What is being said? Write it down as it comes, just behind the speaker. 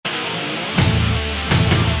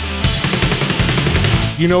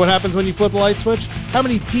You know what happens when you flip the light switch? How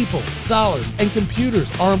many people, dollars, and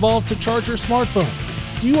computers are involved to charge your smartphone?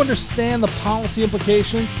 Do you understand the policy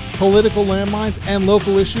implications, political landmines, and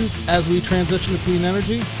local issues as we transition to clean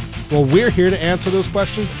energy? Well, we're here to answer those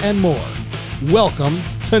questions and more. Welcome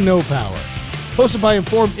to No Power. Hosted by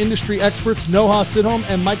informed industry experts Noha Sidholm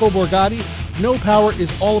and Michael Borgatti, No Power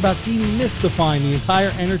is all about demystifying the entire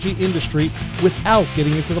energy industry without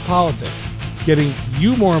getting into the politics, getting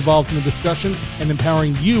you more involved in the discussion, and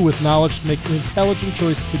empowering you with knowledge to make an intelligent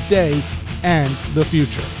choice today and the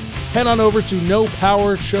future. Head on over to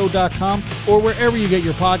nopowershow.com or wherever you get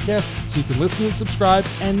your podcasts so you can listen and subscribe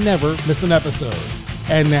and never miss an episode.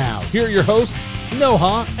 And now, here are your hosts,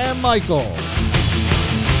 Noha and Michael.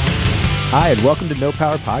 Hi, and welcome to No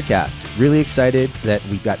Power Podcast. Really excited that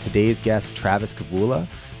we've got today's guest, Travis Kavula,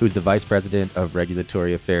 who's the Vice President of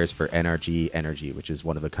Regulatory Affairs for NRG Energy, which is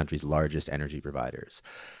one of the country's largest energy providers.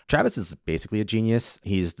 Travis is basically a genius.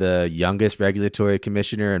 He's the youngest regulatory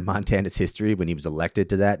commissioner in Montana's history when he was elected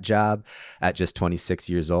to that job at just 26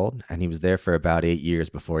 years old. And he was there for about 8 years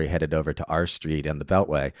before he headed over to our street on the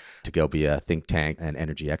Beltway to go be a think tank and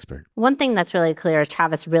energy expert. One thing that's really clear is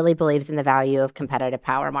Travis really believes in the value of competitive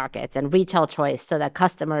power markets and retail choice so that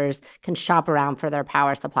customers can shop around for their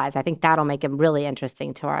power supplies. I think that'll make him really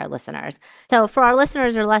interesting to our listeners. So for our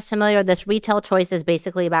listeners who are less familiar, this retail choice is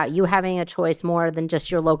basically about you having a choice more than just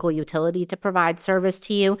your local utility to provide service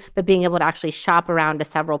to you, but being able to actually shop around to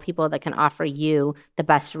several people that can offer you the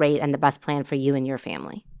best rate and the best plan for you and your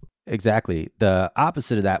family. Exactly. The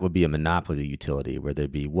opposite of that would be a monopoly utility, where there'd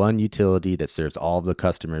be one utility that serves all of the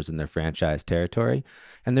customers in their franchise territory,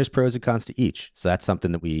 and there's pros and cons to each. So that's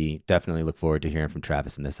something that we definitely look forward to hearing from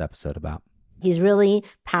Travis in this episode about. He's really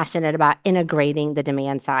passionate about integrating the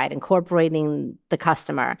demand side, incorporating the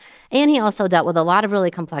customer. And he also dealt with a lot of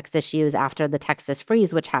really complex issues after the Texas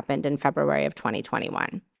freeze, which happened in February of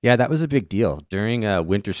 2021. Yeah, that was a big deal. During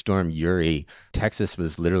Winter Storm Uri, Texas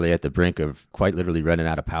was literally at the brink of quite literally running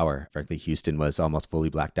out of power. Frankly, Houston was almost fully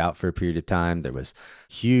blacked out for a period of time. There was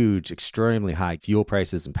huge, extremely high fuel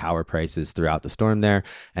prices and power prices throughout the storm there.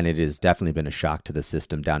 And it has definitely been a shock to the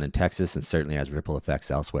system down in Texas and certainly has ripple effects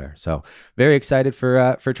elsewhere. So very excited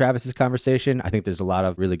for Travis's conversation. I think there's a lot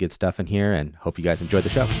of really good stuff in here and hope you guys enjoyed the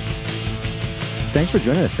show. Thanks for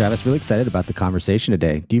joining us, Travis. Really excited about the conversation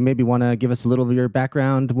today. Do you maybe want to give us a little of your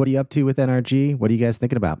background? What are you up to with NRG? What are you guys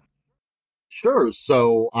thinking about? Sure.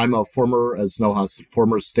 So I'm a former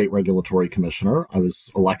state regulatory commissioner. I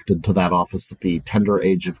was elected to that office at the tender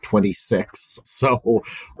age of 26. So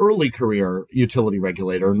early career utility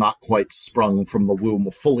regulator, not quite sprung from the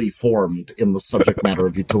womb, fully formed in the subject matter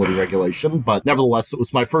of utility regulation. But nevertheless, it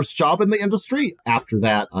was my first job in the industry. After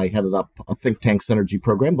that, I headed up a think tank's energy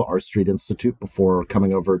program, the R Street Institute, before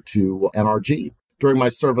coming over to NRG. During my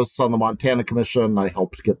service on the Montana Commission, I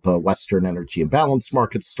helped get the Western Energy Imbalance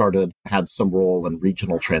Market started, had some role in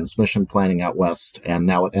regional transmission planning out west, and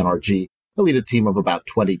now at NRG, I lead a team of about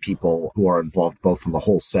 20 people who are involved both in the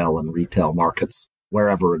wholesale and retail markets.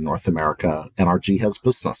 Wherever in North America, NRG has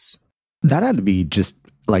business. That had to be just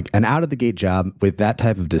like an out-of-the-gate job with that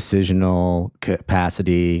type of decisional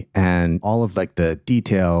capacity and all of like the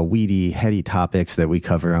detail, weedy, heady topics that we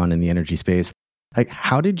cover on in the energy space. Like,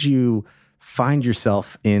 how did you find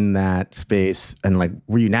yourself in that space? And like,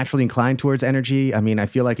 were you naturally inclined towards energy? I mean, I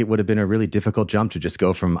feel like it would have been a really difficult jump to just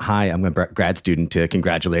go from, hi, I'm a grad student, to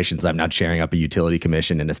congratulations, I'm now chairing up a utility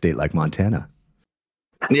commission in a state like Montana.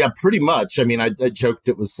 Yeah, pretty much. I mean, I joked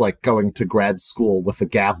it was like going to grad school with a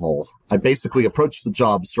gavel. I basically approached the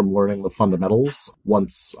jobs from learning the fundamentals.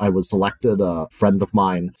 Once I was elected, a friend of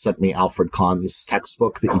mine sent me Alfred Kahn's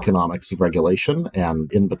textbook, The Economics of Regulation.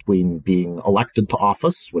 And in between being elected to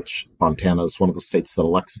office, which Montana is one of the states that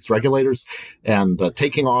elects its regulators, and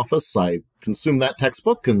taking office, I consumed that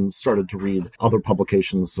textbook and started to read other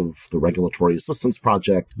publications of the Regulatory Assistance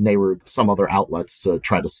Project, NARUC, some other outlets to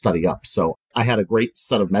try to study up. So I had a great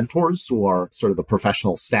set of mentors who are sort of the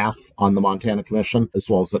professional staff on the Montana Commission, as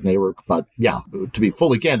well as at NARUC. But yeah, to be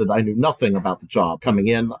fully candid, I knew nothing about the job. Coming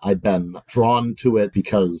in, I'd been drawn to it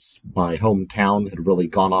because my hometown had really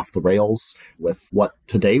gone off the rails with what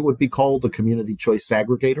today would be called a community choice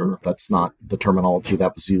aggregator. That's not the terminology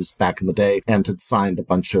that was used back in the day, and had signed a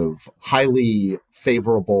bunch of highly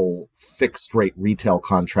favorable fixed rate retail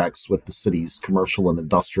contracts with the city's commercial and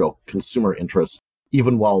industrial consumer interests,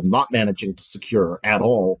 even while not managing to secure at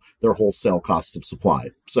all their wholesale cost of supply.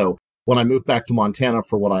 So when I moved back to Montana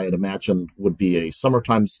for what I had imagined would be a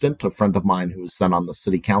summertime stint, a friend of mine who was then on the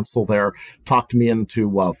city council there talked me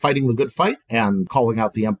into fighting the good fight and calling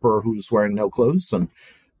out the emperor who's wearing no clothes and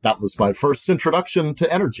That was my first introduction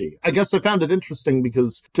to energy. I guess I found it interesting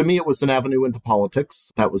because to me, it was an avenue into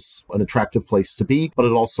politics. That was an attractive place to be, but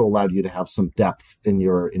it also allowed you to have some depth in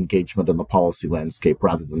your engagement in the policy landscape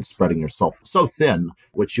rather than spreading yourself so thin,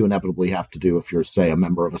 which you inevitably have to do if you're, say, a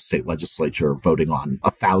member of a state legislature voting on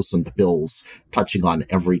 1,000 bills touching on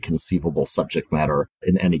every conceivable subject matter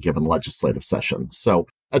in any given legislative session. So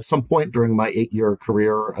at some point during my 8-year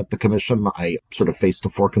career at the commission, I sort of faced a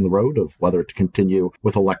fork in the road of whether to continue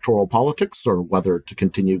with electoral politics or whether to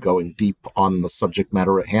continue going deep on the subject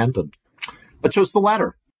matter at hand, and I chose the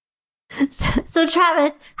latter. So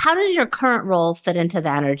Travis, how does your current role fit into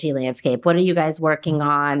the energy landscape? What are you guys working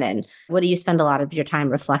on, and what do you spend a lot of your time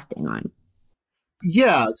reflecting on?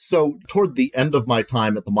 Yeah, so toward the end of my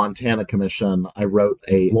time at the Montana Commission, I wrote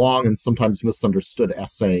a long and sometimes misunderstood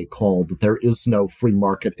essay called "There Is No Free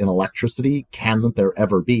Market in Electricity. Can There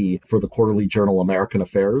Ever Be?" for the quarterly journal American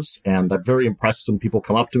Affairs. And I'm very impressed when people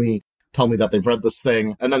come up to me, tell me that they've read this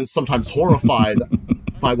thing, and then sometimes horrified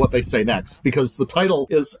by what they say next, because the title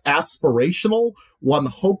is aspirational. One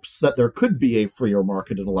hopes that there could be a freer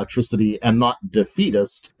market in electricity, and not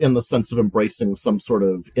defeatist in the sense of embracing some sort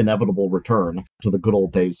of inevitable return to the good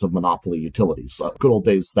old days of monopoly utilities, good old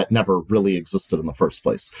days that never really existed in the first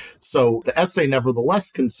place. So the essay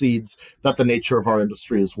nevertheless concedes that the nature of our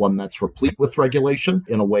industry is one that's replete with regulation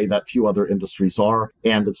in a way that few other industries are.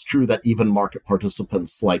 And it's true that even market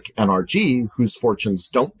participants like NRG, whose fortunes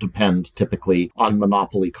don't depend typically on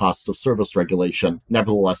monopoly cost of service regulation,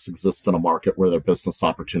 nevertheless exist in a market where their business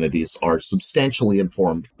opportunities are substantially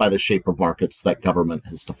informed by the shape of markets that government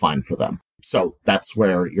has defined for them. So that's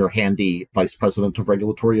where your handy vice president of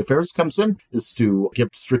regulatory affairs comes in, is to give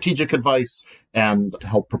strategic advice and to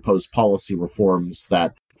help propose policy reforms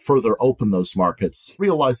that further open those markets,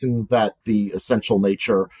 realizing that the essential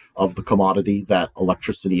nature of the commodity that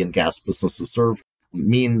electricity and gas businesses serve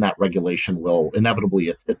mean that regulation will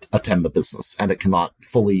inevitably attend the business, and it cannot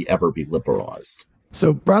fully ever be liberalized.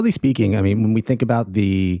 So broadly speaking, I mean, when we think about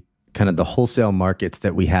the kind of the wholesale markets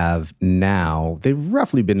that we have now, they've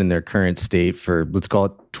roughly been in their current state for, let's call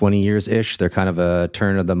it 20 years-ish. They're kind of a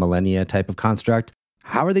turn of the millennia type of construct.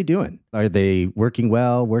 How are they doing? Are they working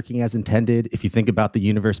well, working as intended? If you think about the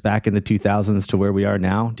universe back in the 2000s to where we are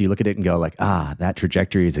now, do you look at it and go like, that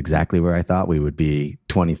trajectory is exactly where I thought we would be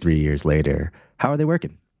 23 years later? How are they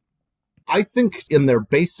working? I think in their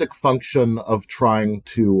basic function of trying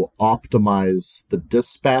to optimize the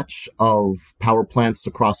dispatch of power plants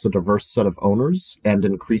across a diverse set of owners and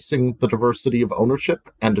increasing the diversity of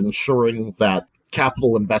ownership and ensuring that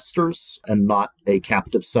capital investors and not a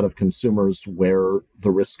captive set of consumers wear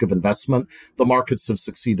the risk of investment, the markets have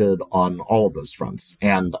succeeded on all of those fronts.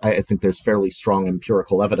 And I think there's fairly strong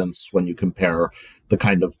empirical evidence when you compare the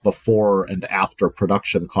kind of before and after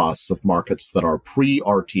production costs of markets that are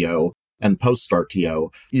pre-RTO and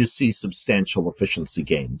post-RTO, you see substantial efficiency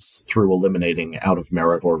gains through eliminating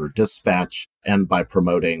out-of-merit order dispatch and by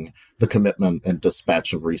promoting the commitment and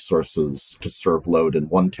dispatch of resources to serve load in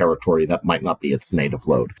one territory that might not be its native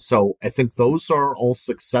load. So I think those are all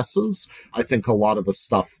successes. I think a lot of the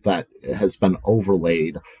stuff that has been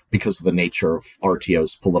overlaid because of the nature of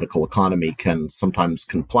RTO's political economy can sometimes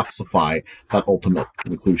complexify that ultimate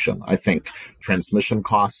conclusion. I think transmission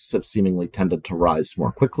costs have seemingly tended to rise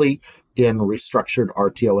more quickly in restructured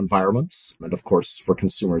RTO environments. And of course, for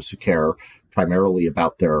consumers who care primarily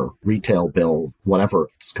about their retail bill, whatever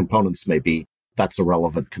its components may be, that's a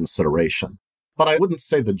relevant consideration. But I wouldn't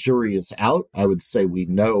say the jury is out. I would say we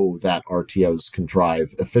know that RTOs can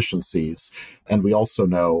drive efficiencies. And we also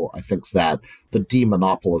know, I think, that the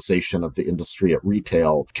demonopolization of the industry at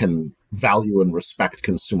retail can value and respect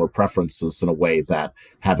consumer preferences in a way that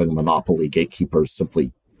having monopoly gatekeepers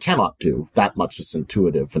simply cannot do. That much is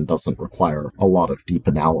intuitive and doesn't require a lot of deep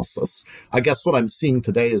analysis. I guess what I'm seeing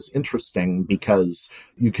today is interesting because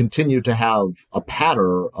you continue to have a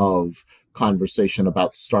pattern of conversation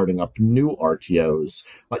about starting up new RTOs,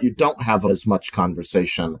 but you don't have as much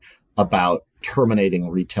conversation about terminating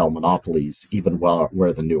retail monopolies, even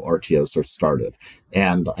where the new RTOs are started.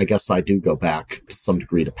 And I guess I do go back to some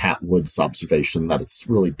degree to Pat Wood's observation that it's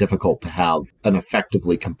really difficult to have an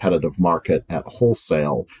effectively competitive market at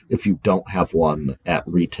wholesale if you don't have one at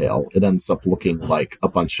retail. It ends up looking like a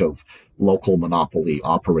bunch of local monopoly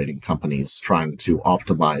operating companies trying to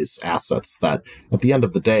optimize assets that at the end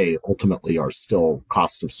of the day ultimately are still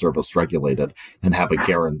cost of service regulated and have a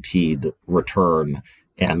guaranteed return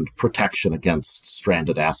and protection against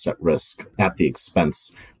stranded asset risk at the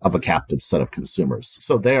expense of a captive set of consumers.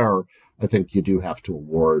 So there, I think you do have to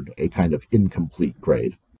award a kind of incomplete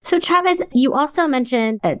grade. So, Travis, you also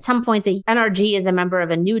mentioned at some point that NRG is a member of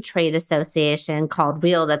a new trade association called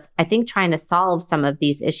REAL that's, I think, trying to solve some of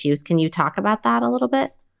these issues. Can you talk about that a little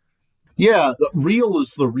bit? Yeah, REAL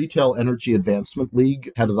is the Retail Energy Advancement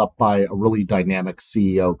League, headed up by a really dynamic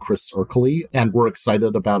CEO, Chris Urkley, and we're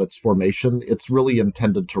excited about its formation. It's really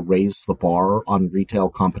intended to raise the bar on retail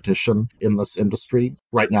competition in this industry.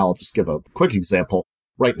 Right now, I'll just give a quick example.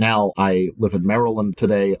 Right now, I live in Maryland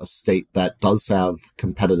today, a state that does have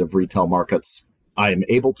competitive retail markets. I am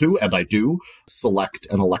able to, and I do, select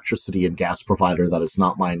an electricity and gas provider that is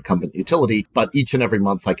not my incumbent utility, but each and every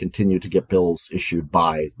month I continue to get bills issued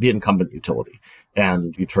by the incumbent utility.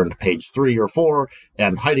 And you turn to page 3 or 4,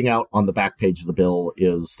 and hiding out on the back page of the bill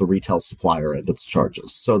is the retail supplier and its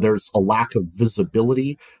charges. So there's a lack of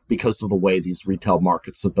visibility because of the way these retail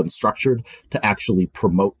markets have been structured to actually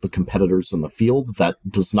promote the competitors in the field that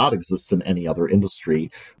does not exist in any other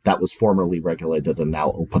industry that was formerly regulated and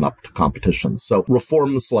now open up to competition. So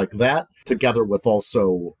reforms like that, together with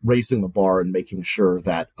also raising the bar and making sure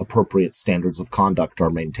that appropriate standards of conduct are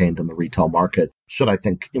maintained in the retail market, should, I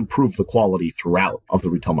think, improve the quality throughout of the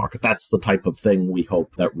retail market. That's the type of thing we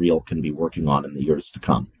hope that REAL can be working on in the years to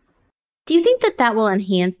come. Do you think that that will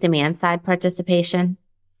enhance demand-side participation?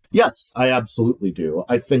 Yes, I absolutely do.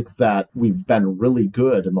 I think that we've been really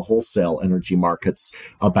good in the wholesale energy markets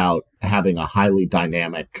about having a highly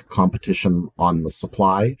dynamic competition on the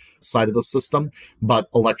supply side of the system, but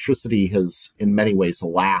electricity has in many ways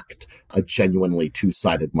lacked a genuinely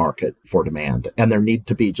two-sided market for demand. And there need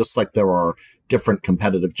to be, just like there are different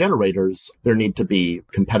competitive generators, there need to be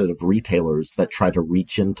competitive retailers that try to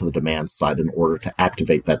reach into the demand side in order to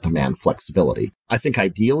activate that demand flexibility. I think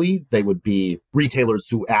ideally they would be retailers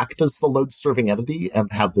who act as the load-serving entity and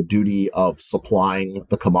have the duty of supplying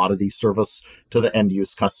the commodity service to the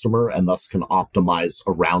end-use customer and thus can optimize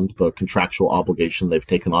around the contractual obligation they've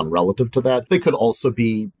taken on relative to that. They could also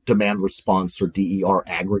be demand response or DER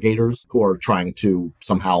aggregators who are trying to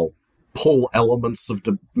somehow pull elements of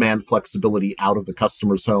demand flexibility out of the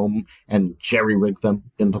customer's home and jerry-rig them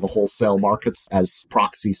into the wholesale markets as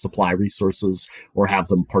proxy supply resources, or have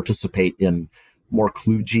them participate in more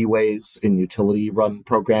kludgy ways in utility-run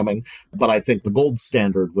programming. But I think the gold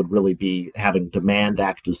standard would really be having demand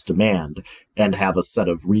act as demand and have a set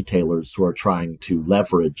of retailers who are trying to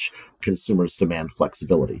leverage consumers' demand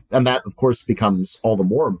flexibility. And that, of course, becomes all the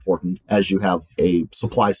more important as you have a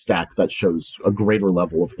supply stack that shows a greater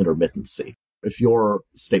level of intermittency. If you're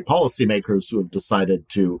state policymakers who have decided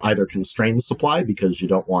to either constrain supply because you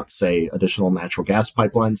don't want, say, additional natural gas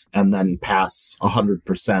pipelines, and then pass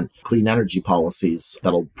 100% clean energy policies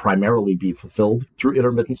that'll primarily be fulfilled through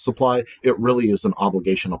intermittent supply, it really is an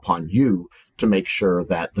obligation upon you to make sure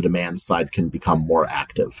that the demand side can become more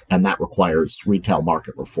active. And that requires retail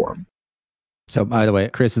market reform. So, by the way,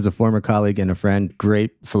 Chris is a former colleague and a friend.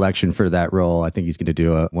 Great selection for that role. I think he's going to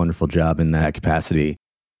do a wonderful job in that capacity.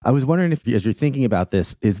 I was wondering if, as you're thinking about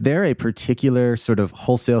this, is there a particular sort of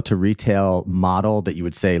wholesale to retail model that you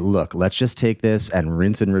would say, look, let's just take this and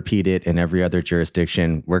rinse and repeat it in every other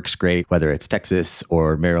jurisdiction, works great, whether it's Texas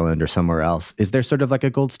or Maryland or somewhere else? Is there sort of like a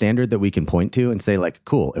gold standard that we can point to and say, like,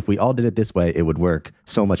 cool, if we all did it this way, it would work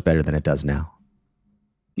so much better than it does now?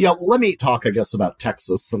 Yeah, well, let me talk, I guess, about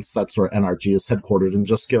Texas, since that's where NRG is headquartered, and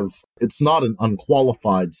just give, it's not an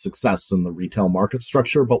unqualified success in the retail market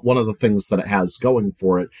structure, but one of the things that it has going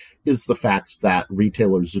for it is the fact that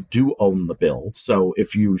retailers do own the bill. So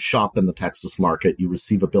if you shop in the Texas market, you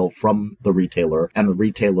receive a bill from the retailer, and the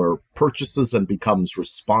retailer purchases and becomes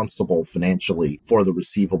responsible financially for the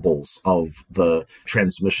receivables of the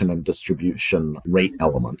transmission and distribution rate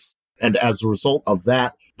elements. And as a result of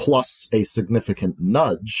that, plus a significant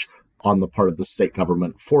nudge on the part of the state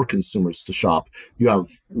government for consumers to shop, you have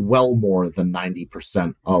well more than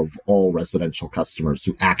 90% of all residential customers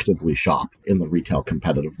who actively shop in the retail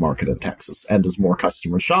competitive market in Texas. And as more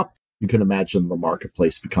customers shop, you can imagine the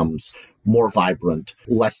marketplace becomes more vibrant,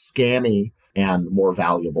 less scammy, and more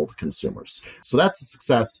valuable to consumers. So that's a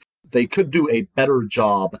success. They could do a better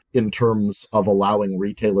job in terms of allowing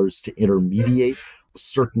retailers to intermediate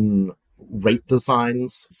certain rate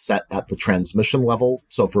designs set at the transmission level.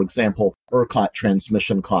 So, for example, ERCOT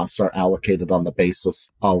transmission costs are allocated on the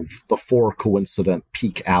basis of the 4 coincident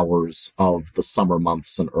peak hours of the summer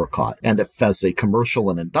months in ERCOT. And if as a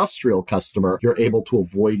commercial and industrial customer, you're able to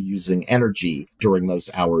avoid using energy during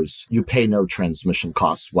those hours, you pay no transmission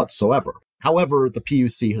costs whatsoever. However, the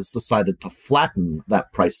PUC has decided to flatten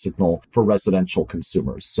that price signal for residential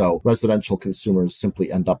consumers. So residential consumers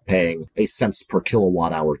simply end up paying a cents per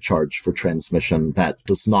kilowatt hour charge for transmission that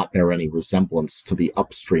does not bear any resemblance to the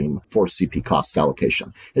upstream 4CP cost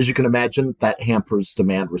allocation. As you can imagine, that hampers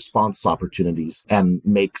demand response opportunities and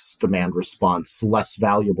makes demand response less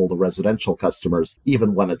valuable to residential customers,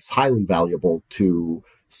 even when it's highly valuable to,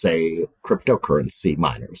 say, cryptocurrency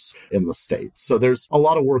miners in the state. So there's a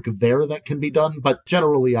lot of work there that can be done, but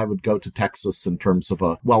generally I would go to Texas in terms of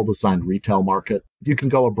a well-designed retail market. You can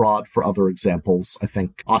go abroad for other examples. I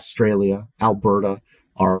think Australia, Alberta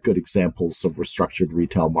are good examples of restructured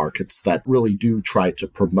retail markets that really do try to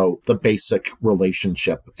promote the basic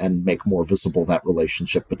relationship and make more visible that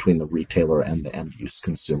relationship between the retailer and the end-use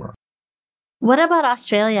consumer. What about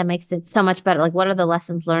Australia makes it so much better? Like, what are the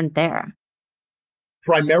lessons learned there?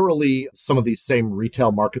 Primarily, some of these same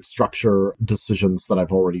retail market structure decisions that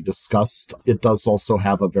I've already discussed. It does also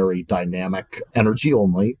have a very dynamic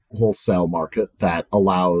energy-only wholesale market that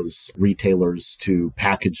allows retailers to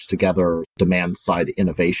package together demand-side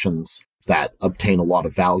innovations that obtain a lot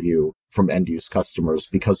of value from end-use customers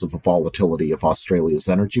because of the volatility of Australia's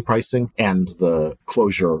energy pricing and the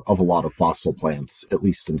closure of a lot of fossil plants, at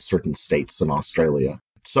least in certain states in Australia.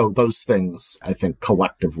 So those things, I think,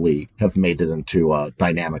 collectively have made it into a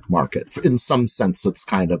dynamic market. In some sense, it's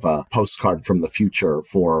kind of a postcard from the future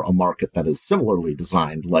for a market that is similarly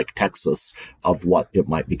designed, like Texas, of what it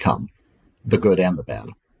might become, the good and the bad.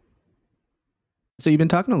 So you've been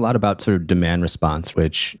talking a lot about sort of demand response,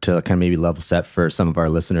 which to kind of maybe level set for some of our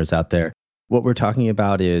listeners out there, what we're talking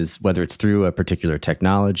about is whether it's through a particular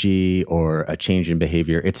technology or a change in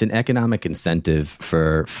behavior, it's an economic incentive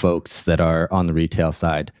for folks that are on the retail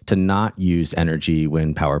side to not use energy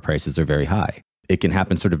when power prices are very high. It can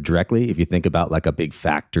happen sort of directly if you think about like a big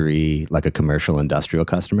factory, like a commercial industrial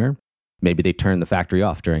customer. Maybe they turn the factory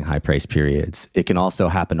off during high price periods. It can also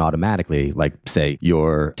happen automatically, like say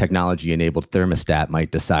your technology-enabled thermostat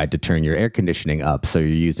might decide to turn your air conditioning up so you're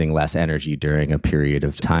using less energy during a period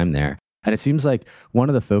of time there. And it seems like one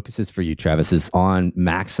of the focuses for you, Travis, is on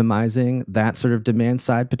maximizing that sort of demand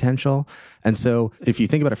side potential. And so if you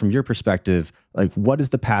think about it from your perspective, like what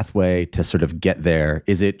is the pathway to sort of get there?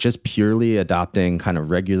 Is it just purely adopting kind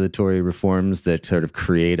of regulatory reforms that sort of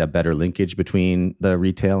create a better linkage between the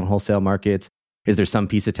retail and wholesale markets? Is there some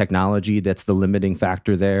piece of technology that's the limiting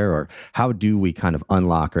factor there? Or how do we kind of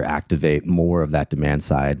unlock or activate more of that demand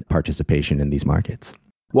side participation in these markets?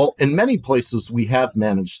 Well, in many places, we have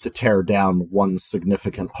managed to tear down one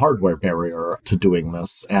significant hardware barrier to doing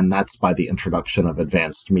this, and that's by the introduction of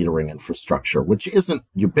advanced metering infrastructure, which isn't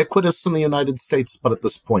ubiquitous in the United States, but at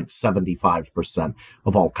this point, 75%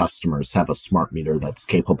 of all customers have a smart meter that's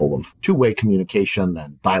capable of two-way communication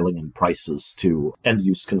and dialing in prices to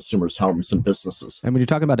end-use consumers' homes and businesses. And when you're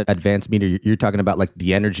talking about an advanced meter, you're talking about like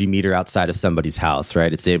the energy meter outside of somebody's house,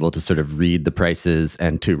 right? It's able to sort of read the prices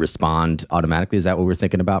and to respond automatically. Is that what we're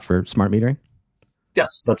thinking about for smart metering?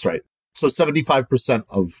 Yes, that's right. So 75%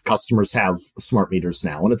 of customers have smart meters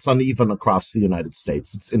now, and it's uneven across the United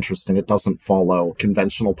States. It's interesting. It doesn't follow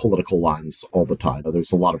conventional political lines all the time.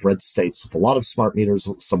 There's a lot of red states with a lot of smart meters,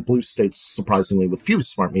 some blue states, surprisingly, with few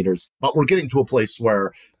smart meters. But we're getting to a place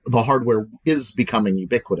where the hardware is becoming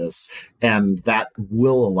ubiquitous, and that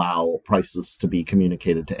will allow prices to be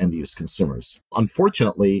communicated to end-use consumers.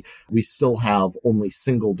 Unfortunately, we still have only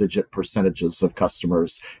single-digit percentages of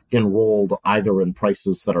customers enrolled either in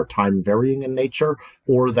prices that are time-varying in nature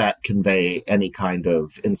or that convey any kind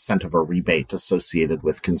of incentive or rebate associated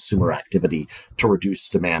with consumer activity to reduce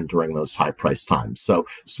demand during those high-price times. So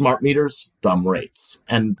smart meters, dumb rates.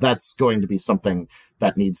 And that's going to be something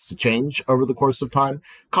that needs to change over the course of time.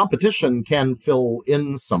 Competition can fill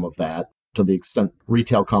in some of that to the extent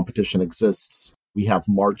retail competition exists. We have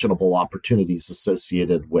marginable opportunities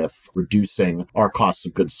associated with reducing our costs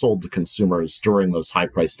of goods sold to consumers during those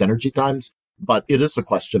high-priced energy times. But it is a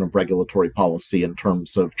question of regulatory policy in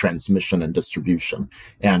terms of transmission and distribution.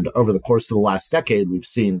 And over the course of the last decade, we've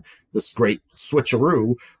seen this great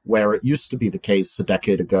switcheroo where it used to be the case a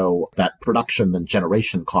decade ago that production and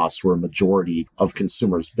generation costs were a majority of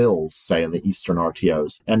consumers' bills, say in the Eastern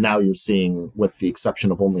RTOs. And now you're seeing, with the exception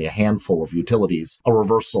of only a handful of utilities, a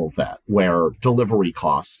reversal of that, where delivery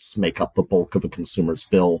costs make up the bulk of a consumer's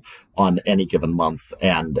bill on any given month,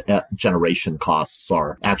 and generation costs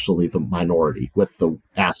are actually the minority, with the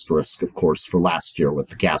asterisk, of course, for last year with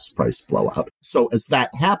the gas price blowout. So as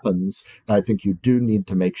that happens, I think you do need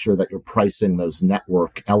to make sure that you're pricing those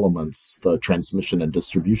network elements, the transmission and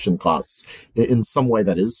distribution costs, in some way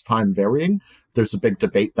that is time varying, There's a big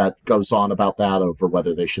debate that goes on about that over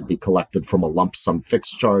whether they should be collected from a lump sum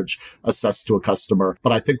fixed charge assessed to a customer.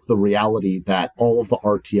 But I think the reality that all of the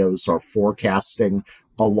RTOs are forecasting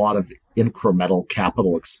a lot of incremental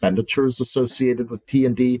capital expenditures associated with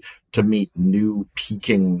T&D to meet new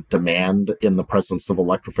peaking demand in the presence of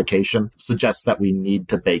electrification suggests that we need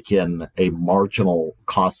to bake in a marginal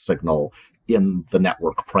cost signal in the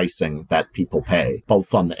network pricing that people pay,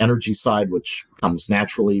 both on the energy side, which comes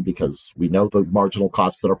naturally because we know the marginal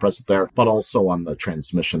costs that are present there, but also on the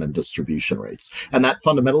transmission and distribution rates. And that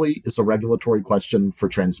fundamentally is a regulatory question for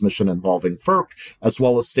transmission involving FERC, as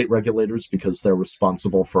well as state regulators, because they're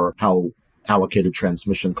responsible for how allocated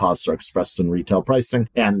transmission costs are expressed in retail pricing,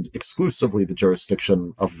 and exclusively the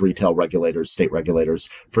jurisdiction of retail regulators, state regulators,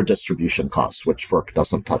 for distribution costs, which FERC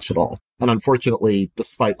doesn't touch at all. And unfortunately,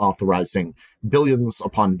 despite authorizing billions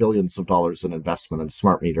upon billions of dollars in investment in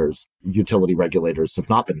smart meters, utility regulators have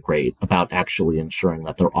not been great about actually ensuring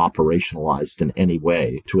that they're operationalized in any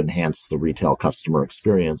way to enhance the retail customer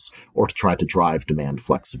experience or to try to drive demand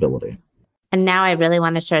flexibility. And now I really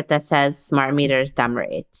want a shirt that says smart meters, dumb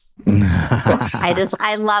rates.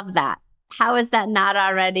 I love that. How is that not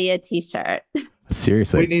already a t-shirt?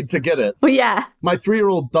 Seriously. We need to get it. Well, yeah. My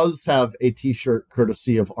 3-year-old does have a t-shirt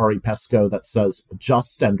courtesy of Ari Pesco that says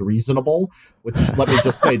just and reasonable, which, let me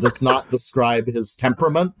just say, does not describe his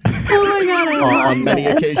temperament Oh my God, on many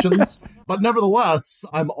occasions. But nevertheless,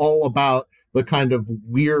 I'm all about the kind of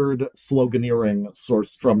weird sloganeering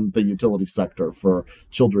sourced from the utility sector for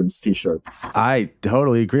children's t-shirts. I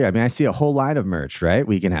totally agree. I mean, I see a whole line of merch, right?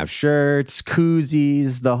 We can have shirts,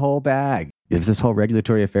 koozies, the whole bag. If this whole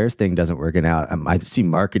regulatory affairs thing doesn't work out, I see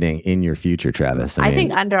marketing in your future, Travis. I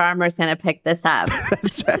think Under Armour's going to pick this up.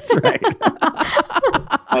 that's right.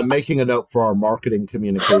 I'm making a note for our marketing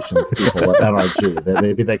communications people at NRG that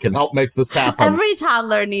maybe they can help make this happen. Every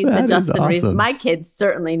toddler needs a just and reasonable. My kids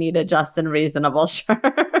certainly need a just and reasonable shirt.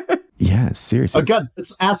 Yeah, seriously. Again,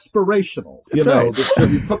 it's aspirational. That's right.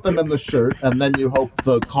 You put them in the shirt and then you hope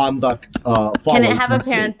the conduct follows. Can it have a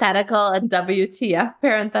parenthetical, a WTF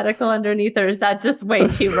parenthetical underneath, or is that just way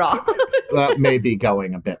too raw? That may be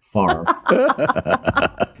going a bit far.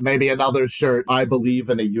 Maybe another shirt, I believe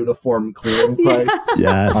in a uniform clearing price.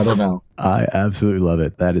 Yes. I don't know. I absolutely love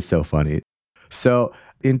it. That is so funny. So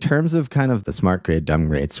in terms of kind of the smart grid dumb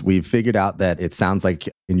rates, we've figured out that it sounds like,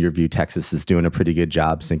 in your view, Texas is doing a pretty good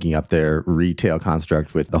job syncing up their retail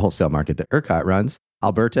construct with the wholesale market that ERCOT runs.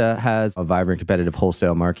 Alberta has a vibrant competitive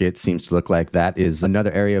wholesale market. Seems to look like that is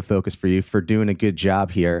another area of focus for you for doing a good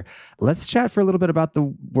job here. Let's chat for a little bit about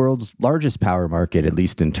the world's largest power market, at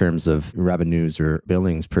least in terms of revenues or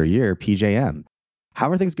billings per year, PJM. How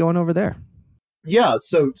are things going over there? Yeah,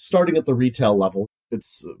 so starting at the retail level,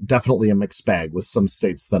 it's definitely a mixed bag with some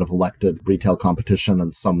states that have elected retail competition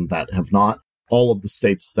and some that have not. All of the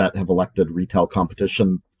states that have elected retail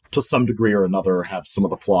competition to some degree or another have some of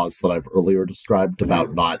the flaws that I've earlier described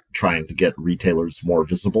about not trying to get retailers more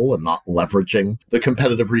visible and not leveraging the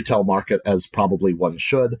competitive retail market as probably one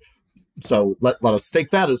should. So let us take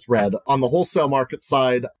that as read. On the wholesale market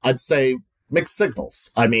side, I'd say mixed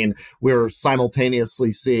signals. I mean, we're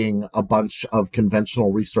simultaneously seeing a bunch of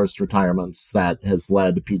conventional resource retirements that has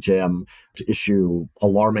led PJM to issue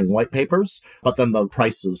alarming white papers, but then the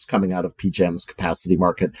prices coming out of PJM's capacity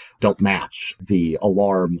market don't match the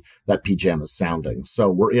alarm that PJM is sounding. So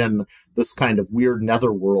we're in this kind of weird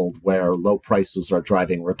netherworld where low prices are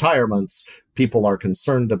driving retirements. People are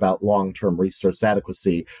concerned about long-term resource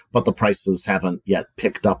adequacy, but the prices haven't yet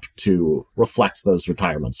picked up to reflect those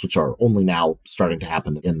retirements, which are only now starting to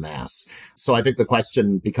happen en masse. So I think the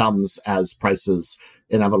question becomes, as prices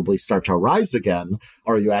inevitably start to rise again,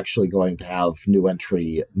 are you actually going to have new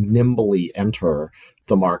entry nimbly enter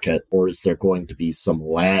the market, or is there going to be some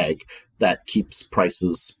lag that keeps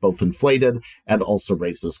prices both inflated and also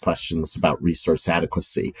raises questions about resource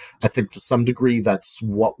adequacy? I think to some degree that's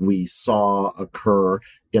what we saw occur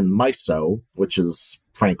in MISO, which is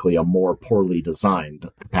frankly a more poorly designed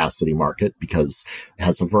capacity market because it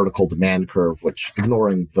has a vertical demand curve, which,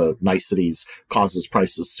 ignoring the niceties, causes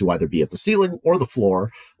prices to either be at the ceiling or the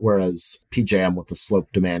floor, whereas PJM with the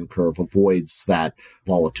sloped demand curve avoids that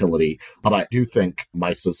volatility. But I do think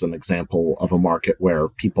MISO is an example of a market where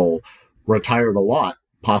people retired a lot,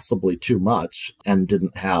 possibly too much, and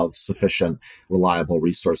didn't have sufficient reliable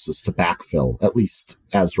resources to backfill, at least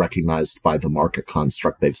as recognized by the market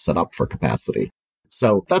construct they've set up for capacity.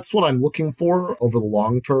 So that's what I'm looking for over the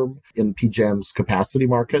long term in PJM's capacity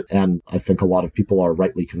market, and I think a lot of people are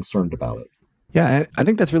rightly concerned about it. Yeah, I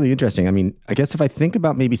think that's really interesting. I mean, I guess if I think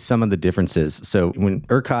about maybe some of the differences, so when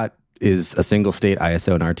ERCOT is a single state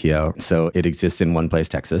ISO and RTO. So it exists in one place,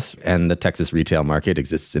 Texas, and the Texas retail market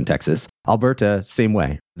exists in Texas. Alberta, same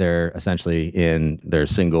way. They're essentially in their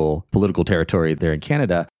single political territory there in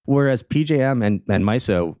Canada. Whereas PJM and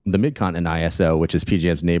MISO, the Mid-Continent ISO, which is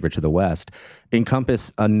PJM's neighbor to the west,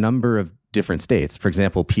 encompass a number of different states. For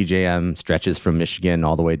example, PJM stretches from Michigan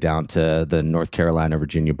all the way down to the North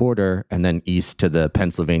Carolina-Virginia border, and then east to the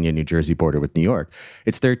Pennsylvania-New Jersey border with New York.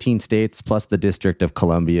 It's 13 states plus the District of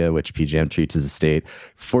Columbia, which PJM treats as a state,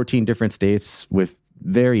 14 different states with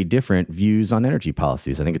very different views on energy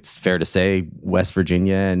policies. I think it's fair to say West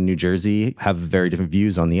Virginia and New Jersey have very different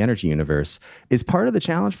views on the energy universe. Is part of the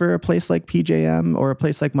challenge for a place like PJM or a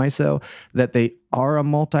place like MISO that they are a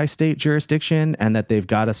multi-state jurisdiction and that they've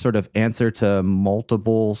got to sort of answer to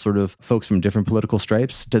multiple sort of folks from different political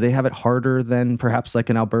stripes? Do they have it harder than perhaps like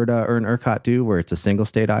an Alberta or an ERCOT do, where it's a single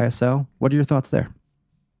state ISO? What are your thoughts there?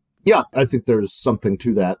 Yeah, I think there's something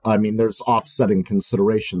to that. I mean, there's offsetting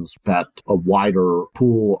considerations that a wider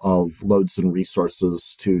pool of loads and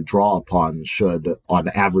resources to draw upon should, on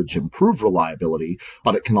average, improve reliability,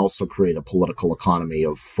 but it can also create a political economy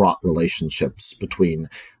of fraught relationships between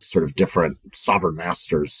sort of different sovereign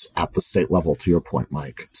masters at the state level, to your point,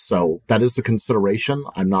 Mike. So that is a consideration.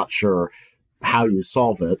 I'm not sure how you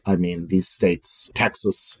solve it. I mean, these states,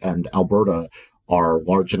 Texas and Alberta, are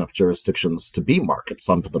large enough jurisdictions to be markets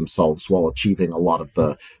unto themselves while achieving a lot of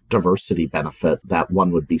the diversity benefit that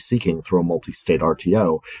one would be seeking through a multi-state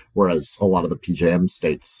RTO, whereas a lot of the PJM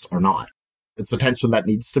states are not. It's a tension that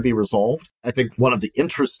needs to be resolved. I think one of the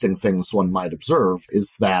interesting things one might observe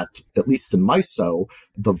is that, at least in MISO,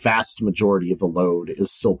 the vast majority of the load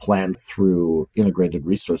is still planned through integrated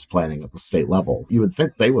resource planning at the state level. You would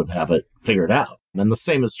think they would have it figured out. And the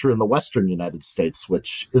same is true in the western United States,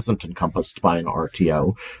 which isn't encompassed by an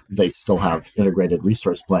RTO. They still have integrated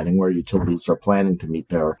resource planning where utilities are planning to meet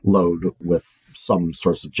their load with some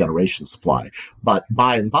source of generation supply. But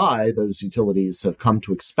by and by, those utilities have come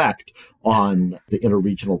to expect on the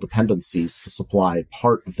interregional dependencies to supply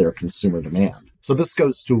part of their consumer demand. So this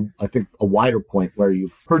goes to, I think, a wider point where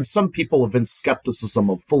you've heard some people evince skepticism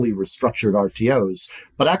of fully restructured RTOs,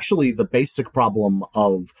 but actually the basic problem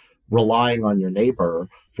of relying on your neighbor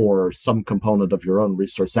for some component of your own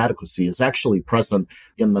resource adequacy is actually present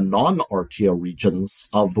in the non-RTO regions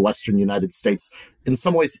of the Western United States, in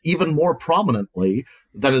some ways even more prominently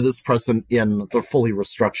than it is present in the fully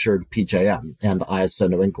restructured PJM and ISO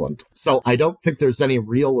New England. So I don't think there's any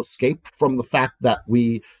real escape from the fact that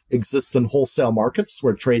we exist in wholesale markets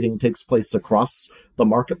where trading takes place across the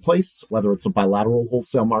marketplace, whether it's a bilateral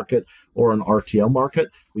wholesale market or an RTO market.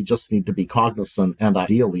 We just need to be cognizant and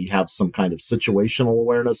ideally have some kind of situational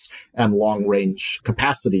awareness and long-range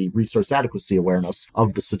capacity, resource adequacy awareness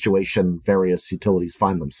of the situation various utilities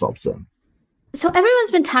find themselves in. So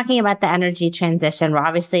everyone's been talking about the energy transition. We're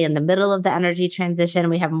obviously in the middle of the energy transition.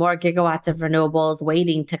 We have more gigawatts of renewables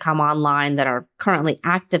waiting to come online that are currently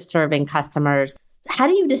active serving customers. How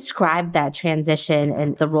do you describe that transition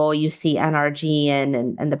and the role you see NRG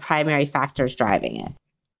in and the primary factors driving it?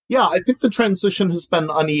 Yeah, I think the transition has been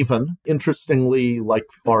uneven. Interestingly, like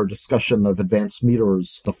our discussion of advanced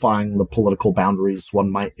meters defying the political boundaries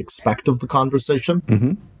one might expect of the conversation.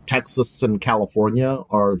 Mm-hmm. Texas and California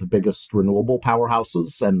are the biggest renewable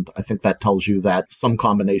powerhouses, and I think that tells you that some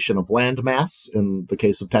combination of land mass in the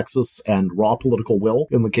case of Texas and raw political will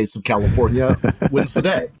in the case of California wins the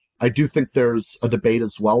day. I do think there's a debate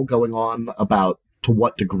as well going on about to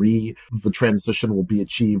what degree the transition will be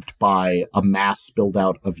achieved by a mass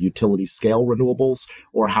build-out of utility-scale renewables,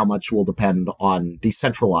 or how much will depend on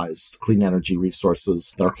decentralized clean energy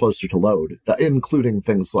resources that are closer to load, including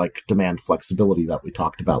things like demand flexibility that we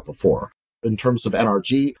talked about before. In terms of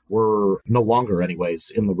NRG, we're no longer,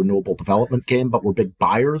 anyways, in the renewable development game, but we're big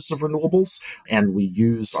buyers of renewables, and we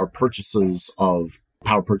use our purchases of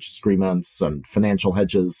power purchase agreements and financial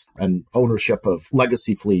hedges and ownership of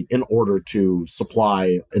legacy fleet in order to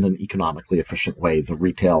supply in an economically efficient way the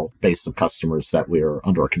retail base of customers that we're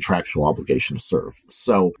under a contractual obligation to serve.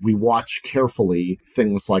 So we watch carefully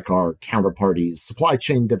things like our counterparties' supply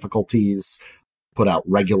chain difficulties, put out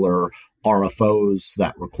regular RFOs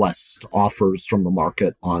that request offers from the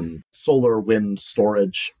market on solar, wind,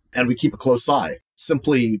 storage, and we keep a close eye.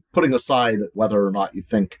 Simply putting aside whether or not you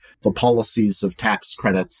think the policies of tax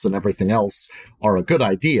credits and everything else are a good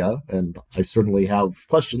idea, and I certainly have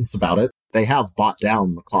questions about it, they have bought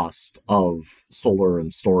down the cost of solar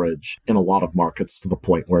and storage in a lot of markets to the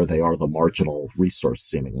point where they are the marginal resource,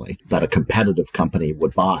 seemingly, that a competitive company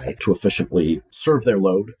would buy to efficiently serve their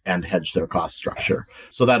load and hedge their cost structure.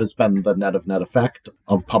 So that has been the net effect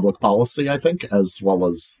of public policy, I think, as well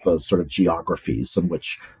as the sort of geographies in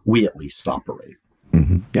which we at least operate.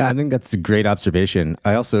 Mm-hmm. Yeah, I think that's a great observation.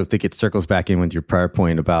 I also think it circles back in with your prior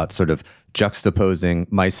point about sort of juxtaposing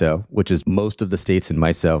MISO, which is most of the states in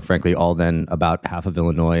MISO, frankly, all then about half of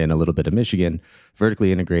Illinois and a little bit of Michigan,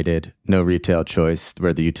 vertically integrated, no retail choice,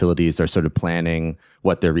 where the utilities are sort of planning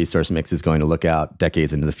what their resource mix is going to look out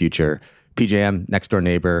decades into the future. PJM, next door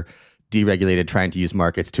neighbor, deregulated, trying to use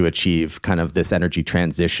markets to achieve kind of this energy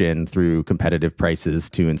transition through competitive prices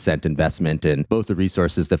to incent investment in both the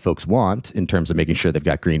resources that folks want in terms of making sure they've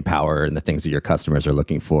got green power and the things that your customers are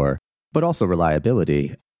looking for, but also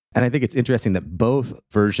reliability. And I think it's interesting that both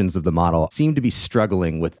versions of the model seem to be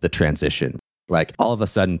struggling with the transition. Like all of a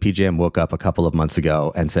sudden, PJM woke up a couple of months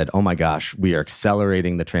ago and said, oh my gosh, we are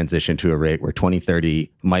accelerating the transition to a rate where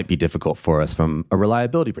 2030 might be difficult for us from a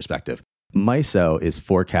reliability perspective. MISO is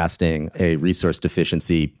forecasting a resource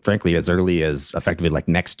deficiency, frankly, as early as effectively like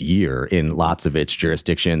next year in lots of its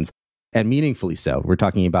jurisdictions, and meaningfully so. We're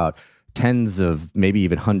talking about tens of, maybe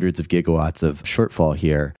even hundreds of gigawatts of shortfall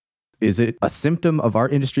here. Is it a symptom of our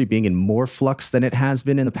industry being in more flux than it has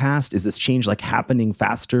been in the past? Is this change like happening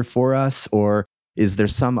faster for us? Or is there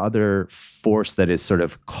some other force that is sort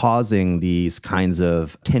of causing these kinds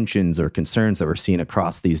of tensions or concerns that we're seeing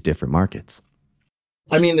across these different markets?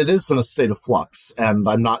 I mean, it is in a state of flux, and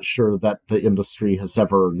I'm not sure that the industry has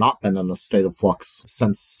ever not been in a state of flux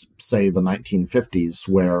since, say, the 1950s,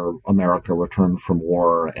 where America returned from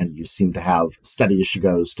war, and you seem to have steady as she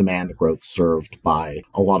goes demand growth served by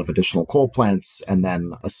a lot of additional coal plants, and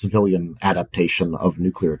then a civilian adaptation of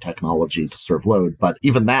nuclear technology to serve load. But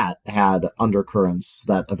even that had undercurrents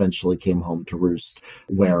that eventually came home to roost,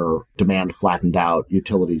 where demand flattened out,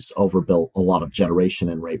 utilities overbuilt a lot of generation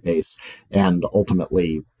and rate base, and ultimately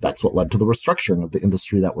that's what led to the restructuring of the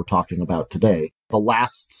industry that we're talking about today. The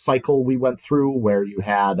last cycle we went through, where you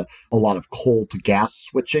had a lot of coal to gas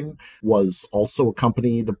switching, was also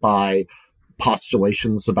accompanied by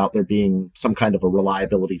postulations about there being some kind of a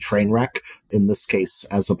reliability train wreck. In this case,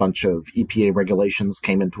 as a bunch of EPA regulations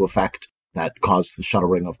came into effect that caused the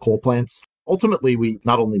shuttering of coal plants. Ultimately, we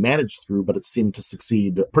not only managed through, but it seemed to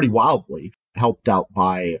succeed pretty wildly, helped out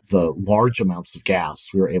by the large amounts of gas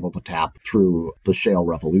we were able to tap through the shale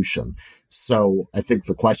revolution. So I think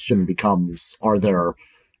the question becomes, are there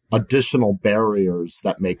additional barriers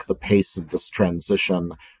that make the pace of this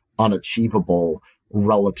transition unachievable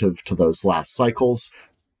relative to those last cycles?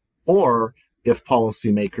 Or if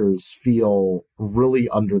policymakers feel really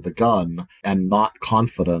under the gun and not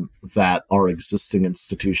confident that our existing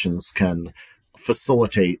institutions can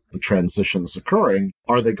facilitate the transitions occurring,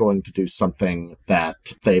 are they going to do something that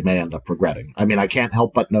they may end up regretting? I mean, I can't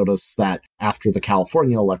help but notice that after the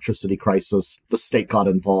California electricity crisis, the state got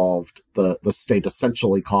involved. The state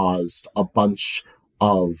essentially caused a bunch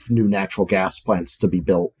of new natural gas plants to be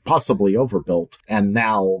built, possibly overbuilt. And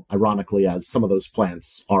now, ironically, as some of those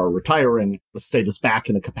plants are retiring, the state is back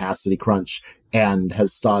in a capacity crunch and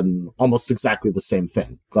has done almost exactly the same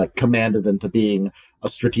thing, like commanded into being a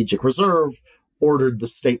strategic reserve, ordered the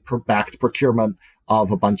state-backed procurement of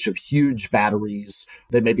a bunch of huge batteries.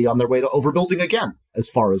 They may be on their way to overbuilding again, as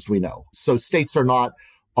far as we know. So states are not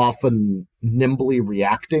often nimbly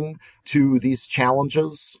reacting to these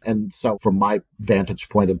challenges. And so from my vantage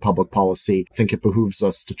point in public policy, I think it behooves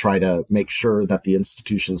us to try to make sure that the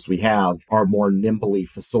institutions we have are more nimbly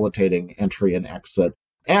facilitating entry and exit.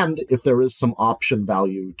 And if there is some option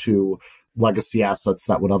value to legacy assets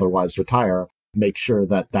that would otherwise retire, make sure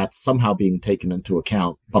that that's somehow being taken into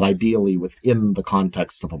account, but ideally within the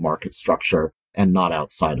context of a market structure and not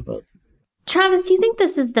outside of it. Travis, do you think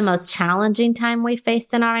this is the most challenging time we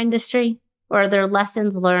faced in our industry? Or are there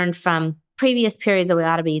lessons learned from previous periods that we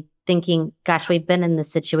ought to be thinking, gosh, we've been in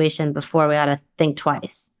this situation before, we ought to think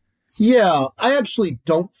twice? Yeah, I actually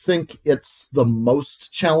don't think it's the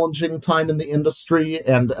most challenging time in the industry.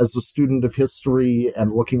 And as a student of history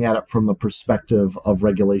and looking at it from the perspective of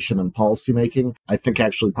regulation and policymaking, I think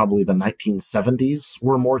actually probably the 1970s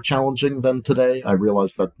were more challenging than today. I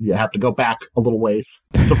realize that you have to go back a little ways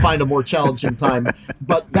to find a more challenging time.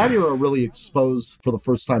 But that era really exposed for the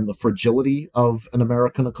first time the fragility of an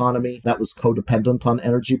American economy that was codependent on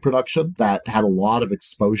energy production, that had a lot of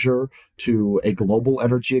exposure to a global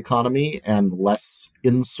energy economy economy and less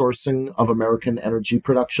insourcing of American energy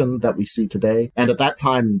production that we see today. And at that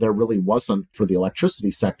time, there really wasn't, for the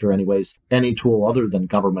electricity sector anyways, any tool other than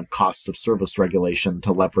government cost of service regulation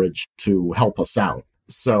to leverage to help us out.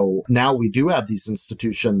 So now we do have these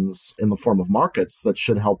institutions in the form of markets that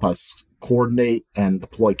should help us coordinate and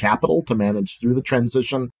deploy capital to manage through the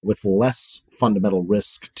transition with less fundamental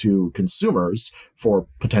risk to consumers for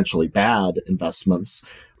potentially bad investments.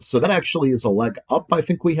 So that actually is a leg up I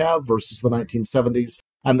think we have versus the 1970s.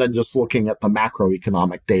 And then just looking at the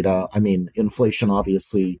macroeconomic data, I mean, inflation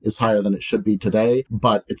obviously is higher than it should be today,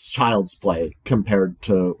 but it's child's play compared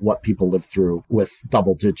to what people lived through with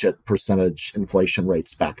double-digit percentage inflation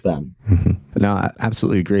rates back then. Mm-hmm. No, I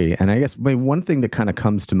absolutely agree. And I guess one thing that kind of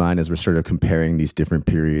comes to mind as we're sort of comparing these different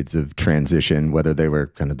periods of transition, whether they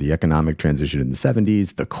were kind of the economic transition in the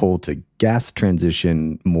 70s, the coal to gas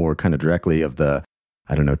transition more kind of directly of the,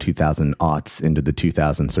 2000 aughts into the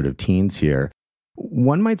 2000 sort of teens here.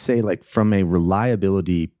 One might say, like, from a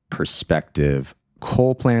reliability perspective,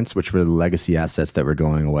 coal plants, which were the legacy assets that were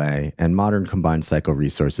going away, and modern combined cycle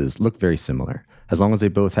resources look very similar. As long as they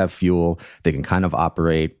both have fuel, they can kind of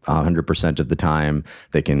operate 100% of the time.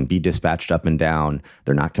 They can be dispatched up and down.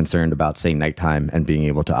 They're not concerned about, say, nighttime and being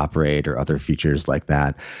able to operate or other features like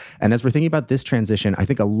that. And as we're thinking about this transition, I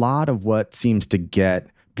think a lot of what seems to get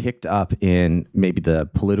picked up in maybe the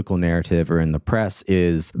political narrative or in the press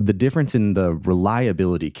is the difference in the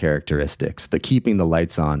reliability characteristics, the keeping the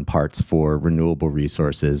lights on parts for renewable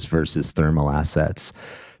resources versus thermal assets.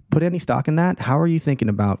 Put any stock in that? How are you thinking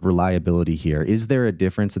about reliability here? Is there a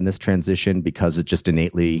difference in this transition because of just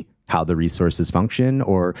innately how the resources function?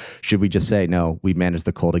 Or should we just say, no, we managed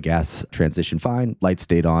the coal to gas transition fine, lights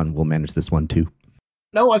stayed on, we'll manage this one too?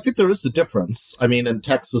 No, I think there is a difference. I mean, and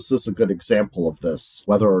Texas is a good example of this.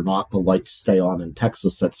 Whether or not the lights stay on in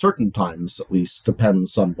Texas at certain times, at least,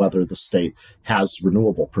 depends on whether the state has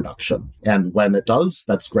renewable production. And when it does,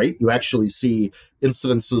 that's great. You actually see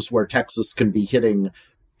incidences where Texas can be hitting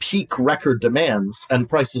peak record demands and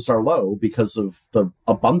prices are low because of the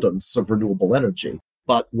abundance of renewable energy.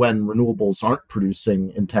 But when renewables aren't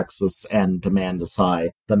producing in Texas and demand is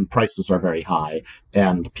high, then prices are very high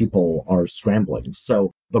and people are scrambling.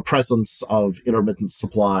 So the presence of intermittent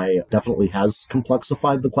supply definitely has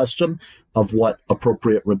complexified the question of what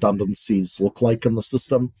appropriate redundancies look like in the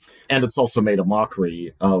system. And it's also made a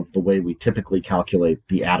mockery of the way we typically calculate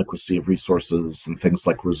the adequacy of resources and things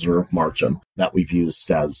like reserve margin that we've used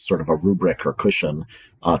as sort of a rubric or cushion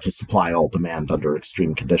to supply all demand under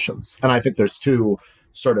extreme conditions. And I think there's two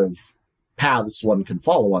sort of paths one can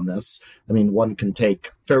follow on this. I mean, one can take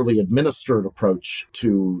fairly administered approach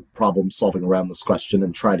to problem solving around this question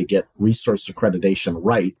and try to get resource accreditation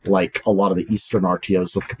right, like a lot of the Eastern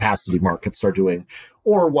RTOs with capacity markets are doing.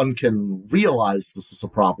 Or one can realize this is a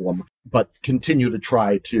problem, but continue to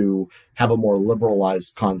try to have a more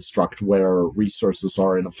liberalized construct where resources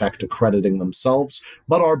are in effect accrediting themselves,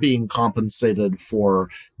 but are being compensated for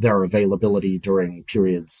their availability during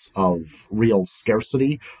periods of real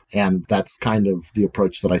scarcity. And that's kind of the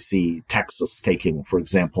approach that I see Texas taking, for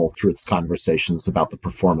example, through its conversations about the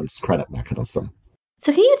performance credit mechanism.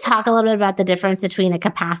 So can you talk a little bit about the difference between a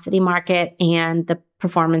capacity market and the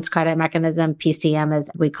performance credit mechanism, PCM as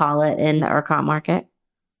we call it in the ERCOT market?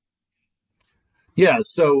 Yeah,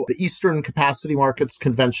 so the Eastern capacity markets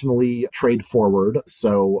conventionally trade forward.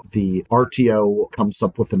 So the RTO comes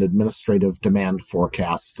up with an administrative demand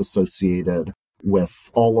forecast associated with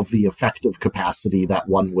all of the effective capacity that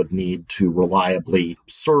one would need to reliably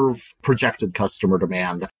serve projected customer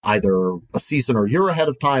demand, either a season or year ahead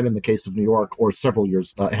of time in the case of New York, or several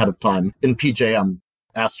years ahead of time in PJM.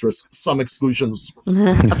 Asterisk, some exclusions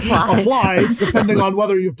apply depending on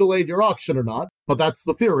whether you've delayed your auction or not. But that's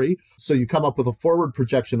the theory. So you come up with a forward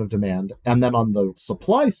projection of demand. And then on the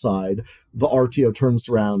supply side, the RTO turns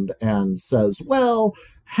around and says, well,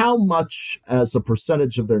 how much as a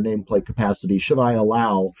percentage of their nameplate capacity should I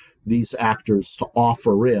allow these actors to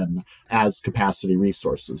offer in as capacity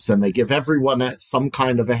resources? And they give everyone some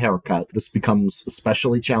kind of a haircut. This becomes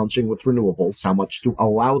especially challenging with renewables, how much to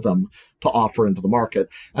allow them to offer into the market.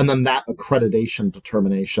 And then that accreditation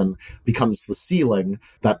determination becomes the ceiling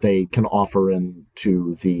that they can offer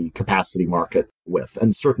into the capacity market with.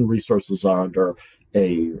 And certain resources are under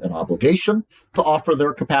an obligation to offer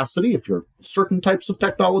their capacity if you're certain types of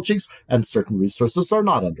technologies, and certain resources are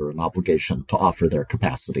not under an obligation to offer their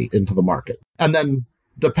capacity into the market. And then,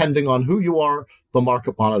 depending on who you are, the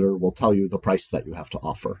market monitor will tell you the price that you have to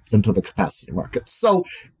offer into the capacity market. So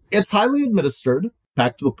it's highly administered.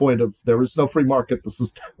 Back to the point of there is no free market. This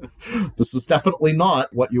is definitely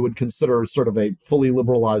not what you would consider sort of a fully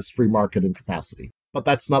liberalized free market in capacity. But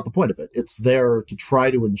that's not the point of it. It's there to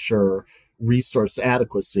try to ensure resource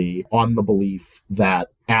adequacy on the belief that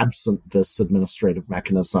absent this administrative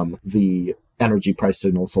mechanism, the energy price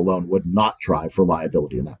signals alone would not drive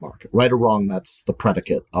reliability in that market. Right or wrong, that's the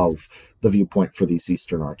predicate of the viewpoint for these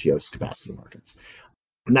Eastern RTOs capacity markets.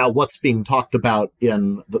 Now, what's being talked about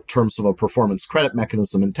in the terms of a performance credit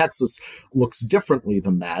mechanism in Texas looks differently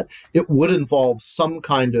than that. It would involve some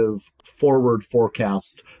kind of forward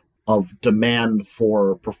forecast of demand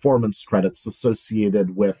for performance credits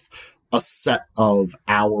associated with a set of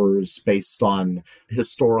hours based on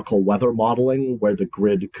historical weather modeling where the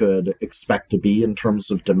grid could expect to be in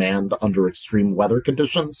terms of demand under extreme weather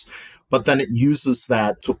conditions. But then it uses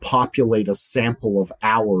that to populate a sample of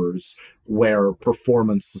hours where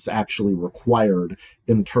performance is actually required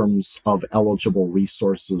in terms of eligible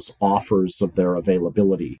resources, offers of their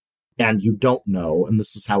availability. And you don't know, and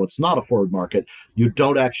this is how it's not a forward market, you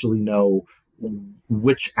don't actually know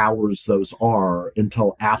which hours those are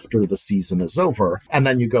until after the season is over. And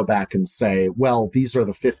then you go back and say, well, these are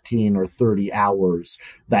the 15 or 30 hours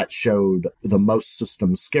that showed the most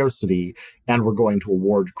system scarcity, and we're going to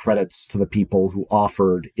award credits to the people who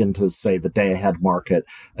offered into, say, the day-ahead market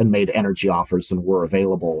and made energy offers and were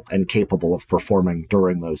available and capable of performing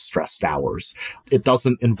during those stressed hours. It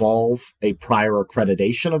doesn't involve a prior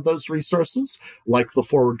accreditation of those resources. Like the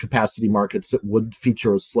forward capacity markets, it would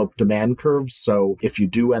feature a sloped demand curve. So if you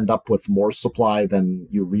do end up with more supply than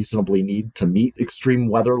you reasonably need to meet extreme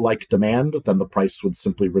weather-like demand, then the price would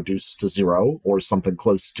simply reduce to zero or something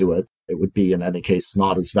close to it. It would be, in any case,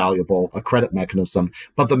 not as valuable a credit mechanism.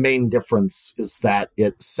 But the main difference is that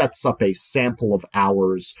it sets up a sample of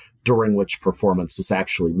hours during which performance is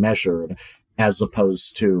actually measured, as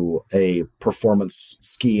opposed to a performance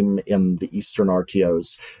scheme in the Eastern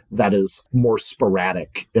RTOs that is more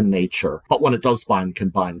sporadic in nature. But when it does bind, can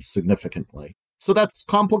bind significantly. So that's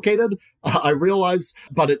complicated, I realize,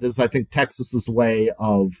 but it is, I think, Texas's way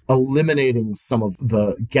of eliminating some of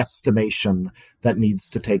the guesstimation that needs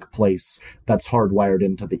to take place that's hardwired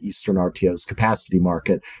into the Eastern RTO's capacity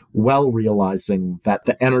market, while realizing that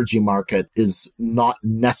the energy market is not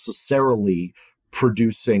necessarily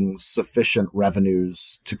producing sufficient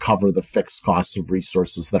revenues to cover the fixed costs of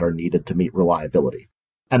resources that are needed to meet reliability.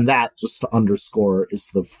 And that, just to underscore, is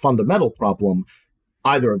the fundamental problem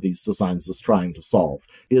either of these designs is trying to solve.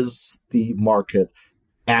 Is the market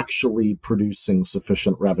actually producing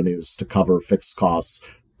sufficient revenues to cover fixed costs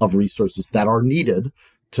of resources that are needed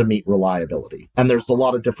to meet reliability? And there's a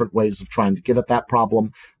lot of different ways of trying to get at that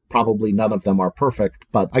problem. Probably none of them are perfect,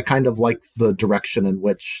 but I kind of like the direction in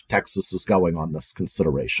which Texas is going on this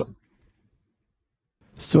consideration.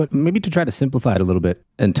 So maybe to try to simplify it a little bit,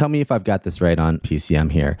 and tell me if I've got this right on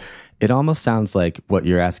PCM here, it almost sounds like what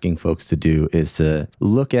you're asking folks to do is to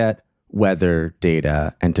look at weather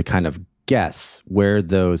data and to kind of guess where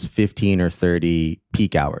those 15 or 30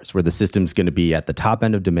 peak hours, where the system's going to be at the top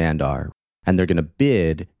end of demand are, and they're going to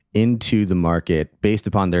bid into the market based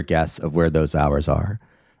upon their guess of where those hours are.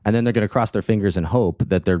 And then they're going to cross their fingers and hope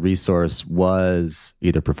that their resource was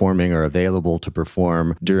either performing or available to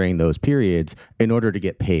perform during those periods in order to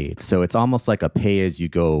get paid. So it's almost like a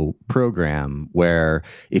pay-as-you-go program where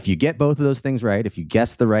if you get both of those things right, if you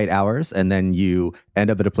guess the right hours, and then you end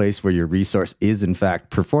up at a place where your resource is in fact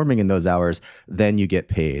performing in those hours, then you get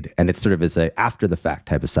paid. And it's sort of as a after-the-fact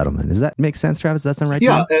type of settlement. Does that make sense, Travis? Does that sound right?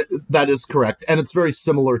 Yeah, that is correct. And it's very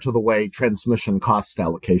similar to the way transmission cost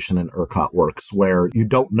allocation in ERCOT works, where you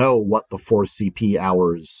don't know what the 4 CP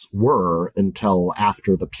hours were until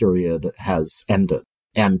after the period has ended.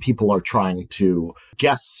 And people are trying to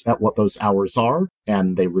guess at what those hours are,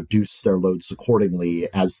 and they reduce their loads accordingly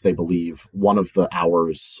as they believe one of the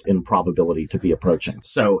hours in probability to be approaching.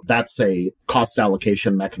 So that's a cost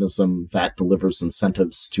allocation mechanism that delivers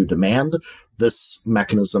incentives to demand. This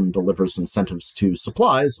mechanism delivers incentives to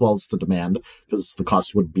supply as well as to demand, because the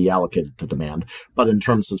cost would be allocated to demand. But in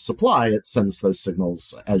terms of supply, it sends those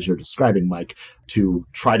signals, as you're describing, Mike, to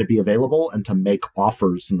try to be available and to make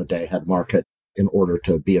offers in the day-ahead market in order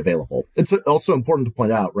to be available. It's also important to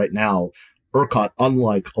point out right now, ERCOT,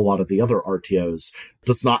 unlike a lot of the other RTOs,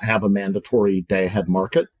 does not have a mandatory day-ahead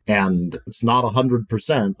market, and it's not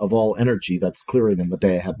 100% of all energy that's clearing in the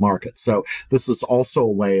day-ahead market. So this is also a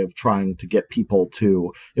way of trying to get people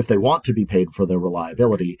to, if they want to be paid for their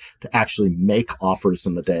reliability, to actually make offers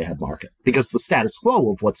in the day-ahead market. Because the status quo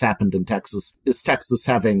of what's happened in Texas is Texas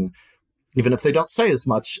having, even if they don't say as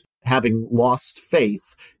much, having lost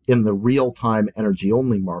faith in the real-time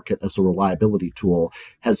energy-only market as a reliability tool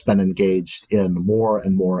has been engaged in more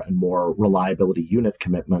and more and more reliability unit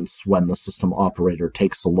commitments when the system operator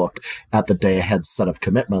takes a look at the day-ahead set of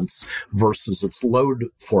commitments versus its load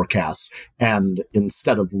forecasts. And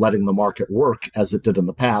instead of letting the market work as it did in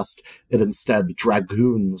the past, it instead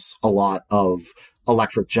dragoons a lot of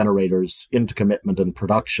electric generators into commitment and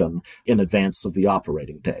production in advance of the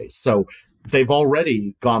operating day. So they've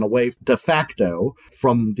already gone away de facto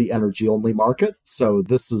from the energy-only market. So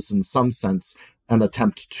this is, in some sense, an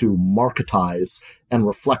attempt to marketize and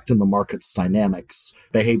reflect in the market's dynamics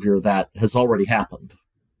behavior that has already happened.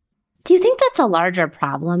 Do you think that's a larger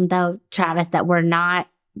problem, though, Travis, that we're not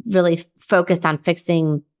really focused on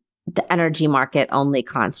fixing the energy market only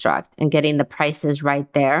construct and getting the prices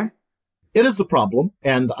right there? It is a problem,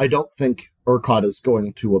 and I don't think ERCOT is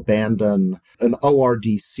going to abandon an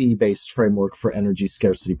ORDC-based framework for energy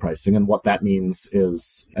scarcity pricing. And what that means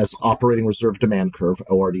is, as operating reserve demand curve,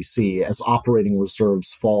 ORDC, as operating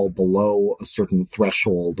reserves fall below a certain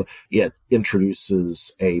threshold, it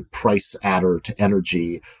introduces a price adder to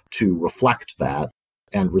energy to reflect that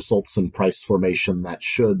and results in price formation that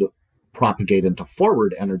should propagate into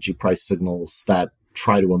forward energy price signals that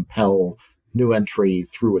try to impel new entry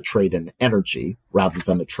through a trade in energy rather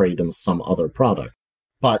than a trade in some other product.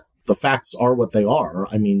 But the facts are what they are.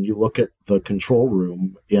 I mean, you look at the control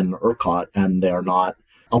room in ERCOT and they're not,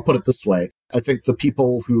 I'll put it this way. I think the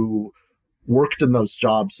people who worked in those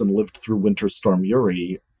jobs and lived through Winter Storm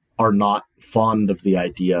Uri are not fond of the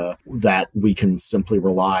idea that we can simply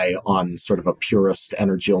rely on sort of a purist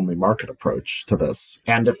energy-only market approach to this.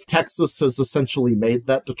 And if Texas has essentially made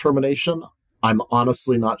that determination, I'm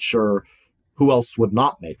honestly not sure who else would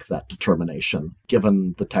not make that determination,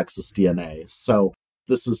 given the Texas DNA. So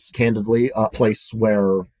this is candidly a place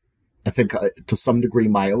where I think to some degree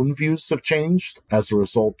my own views have changed as a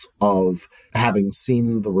result of having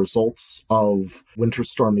seen the results of Winter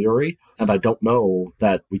Storm Uri. And I don't know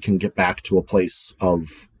that we can get back to a place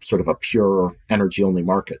of sort of a pure energy-only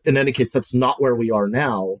market. In any case, that's not where we are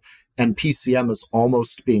now. And PCM is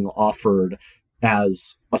almost being offered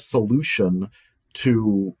as a solution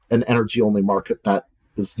to an energy-only market that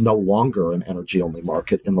is no longer an energy-only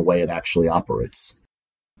market in the way it actually operates.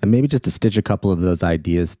 And maybe just to stitch a couple of those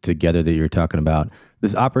ideas together that you're talking about,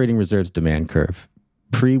 this operating reserves demand curve.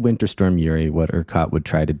 Pre-Winter Storm Uri, what ERCOT would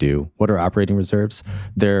try to do, what are operating reserves?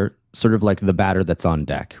 They're sort of like the batter that's on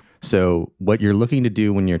deck. So what you're looking to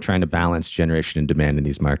do when you're trying to balance generation and demand in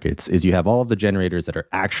these markets is you have all of the generators that are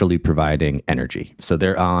actually providing energy. So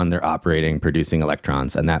they're operating, producing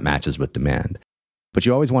electrons, and that matches with demand. But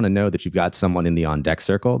you always want to know that you've got someone in the on-deck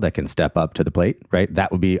circle that can step up to the plate, right? That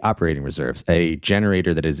would be operating reserves, a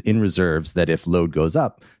generator that is in reserves that if load goes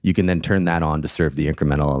up, you can then turn that on to serve the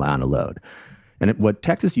incremental amount of load. And what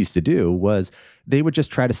Texas used to do was they would just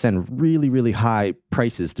try to send really, really high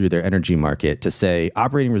prices through their energy market to say,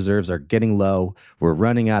 operating reserves are getting low, we're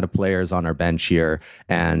running out of players on our bench here,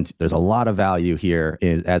 and there's a lot of value here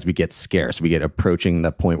as we get scarce. We get approaching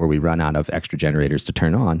the point where we run out of extra generators to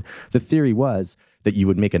turn on. The theory was that you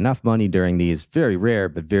would make enough money during these very rare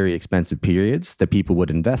but very expensive periods that people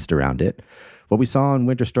would invest around it. What we saw in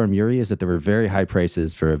Winter Storm Uri is that there were very high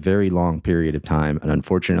prices for a very long period of time. And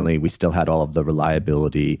unfortunately, we still had all of the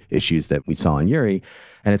reliability issues that we saw in Uri.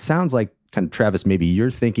 And it sounds like, kind of, Travis, maybe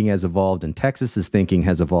your thinking has evolved and Texas's thinking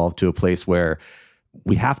has evolved to a place where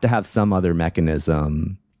we have to have some other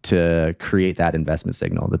mechanism to create that investment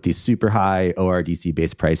signal, that these super high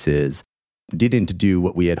ORDC-based prices didn't do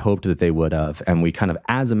what we had hoped that they would have. And we kind of,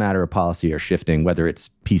 as a matter of policy, are shifting, whether it's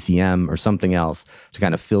PCM or something else, to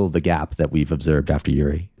kind of fill the gap that we've observed after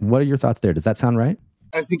Uri. What are your thoughts there? Does that sound right?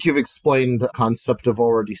 I think you've explained the concept of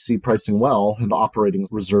ORDC pricing well and operating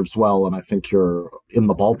reserves well. And I think you're in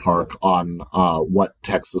the ballpark on what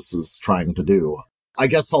Texas is trying to do. I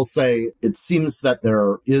guess I'll say it seems that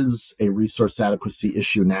there is a resource adequacy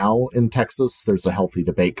issue now in Texas. There's a healthy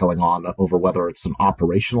debate going on over whether it's an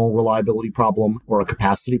operational reliability problem or a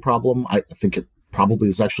capacity problem. I think it probably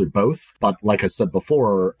is actually both. But like I said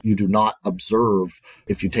before, you do not observe,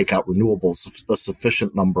 if you take out renewables, a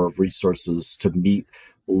sufficient number of resources to meet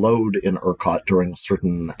load in ERCOT during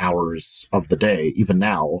certain hours of the day, even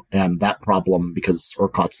now. And that problem, because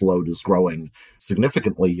ERCOT's load is growing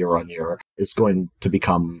significantly year on year, is going to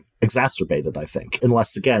become exacerbated, I think,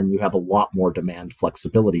 unless, again, you have a lot more demand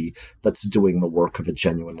flexibility that's doing the work of a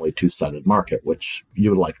genuinely two-sided market, which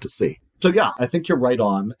you would like to see. So yeah, I think you're right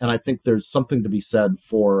on. And I think there's something to be said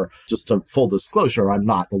for, just a full disclosure, I'm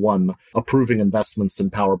not the one approving investments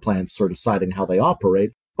in power plants or deciding how they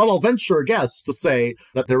operate. But I'll venture a guess to say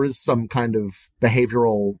that there is some kind of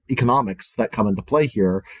behavioral economics that come into play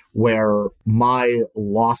here, where my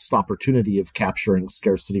lost opportunity of capturing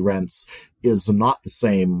scarcity rents is not the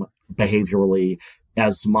same behaviorally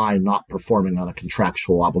as my not performing on a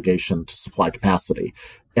contractual obligation to supply capacity.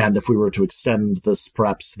 And if we were to extend this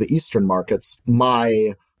perhaps to the Eastern markets,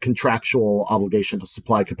 my contractual obligation to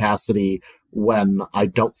supply capacity when I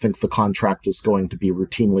don't think the contract is going to be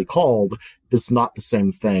routinely called is not the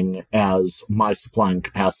same thing as my supplying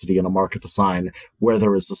capacity in a market design where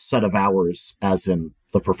there is a set of hours, as in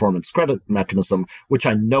the performance credit mechanism, which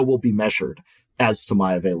I know will be measured as to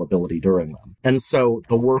my availability during them. And so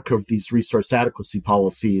the work of these resource adequacy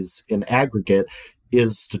policies in aggregate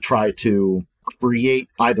is to try to create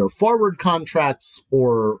either forward contracts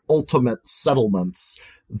or ultimate settlements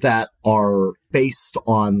that are based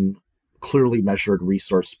on clearly measured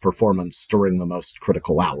resource performance during the most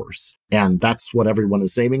critical hours. And that's what everyone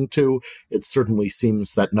is aiming to. It certainly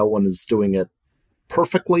seems that no one is doing it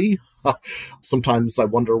perfectly. Sometimes I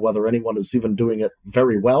wonder whether anyone is even doing it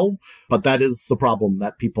very well, but that is the problem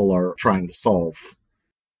that people are trying to solve.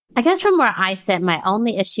 I guess from where I sit, my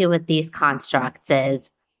only issue with these constructs is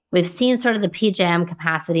we've seen sort of the PJM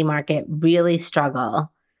capacity market really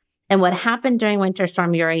struggle. And what happened during Winter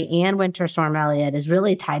Storm Uri and Winter Storm Elliott is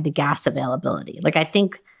really tied to gas availability. Like, I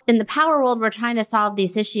think in the power world, we're trying to solve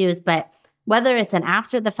these issues, but whether it's an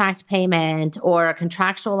after-the-fact payment or a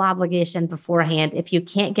contractual obligation beforehand, if you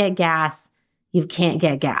can't get gas, you can't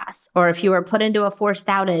get gas. Or if you were put into a forced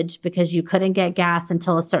outage because you couldn't get gas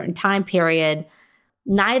until a certain time period,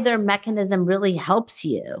 neither mechanism really helps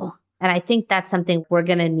you. And I think that's something we're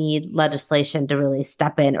going to need legislation to really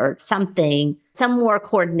step in, or something, some more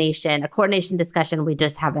coordination, a coordination discussion we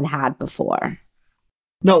just haven't had before.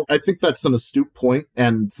 No, I think that's an astute point.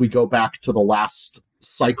 And if we go back to the last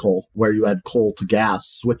cycle where you had coal to gas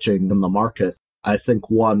switching in the market, I think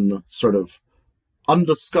one sort of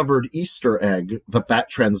undiscovered Easter egg that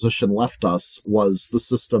transition left us was the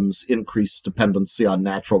system's increased dependency on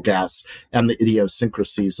natural gas and the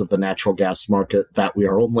idiosyncrasies of the natural gas market that we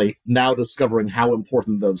are only now discovering how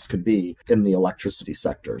important those can be in the electricity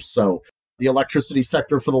sector. So the electricity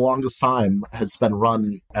sector for the longest time has been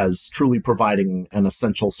run as truly providing an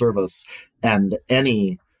essential service, and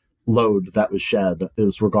any load that was shed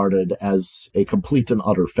is regarded as a complete and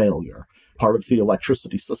utter failure, part of the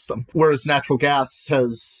electricity system. Whereas natural gas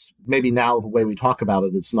has, maybe now the way we talk about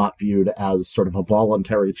it, it's not viewed as sort of a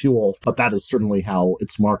voluntary fuel, but that is certainly how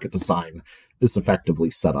its market design is effectively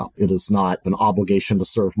set up. It is not an obligation to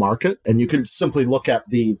serve market. And you can simply look at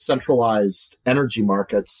the centralized energy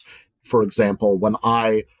markets. For example, when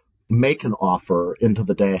I make an offer into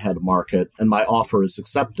the day-ahead market and my offer is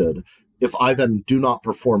accepted, if I then do not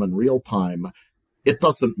perform in real time, it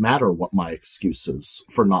doesn't matter what my excuse is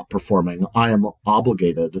for not performing. I am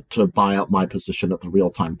obligated to buy out my position at the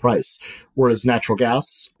real-time price. Whereas natural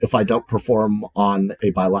gas, if I don't perform on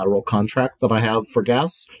a bilateral contract that I have for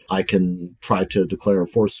gas, I can try to declare a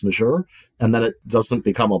force majeure, and then it doesn't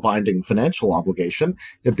become a binding financial obligation.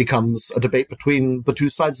 It becomes a debate between the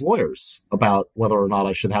two sides' lawyers about whether or not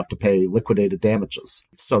I should have to pay liquidated damages.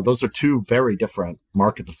 So those are two very different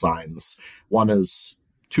market designs. One is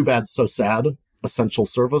too bad, so sad, essential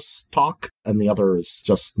service talk, and the other is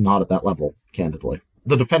just not at that level, candidly.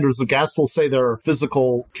 The defenders of gas will say there are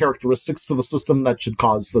physical characteristics to the system that should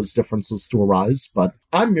cause those differences to arise, but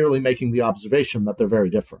I'm merely making the observation that they're very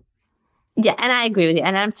different. Yeah, and I agree with you.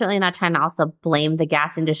 And I'm certainly not trying to also blame the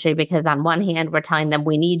gas industry, because on one hand, we're telling them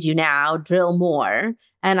we need you now, drill more.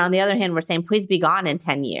 And on the other hand, we're saying, please be gone in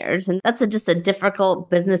 10 years. And that's just a difficult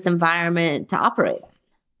business environment to operate in.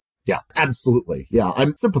 Yeah, absolutely. Yeah,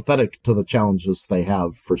 I'm sympathetic to the challenges they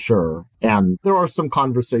have for sure. And there are some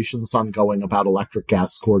conversations ongoing about electric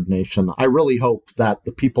gas coordination. I really hope that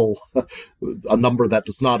the people, a number that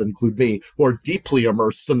does not include me, who are deeply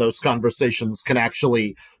immersed in those conversations can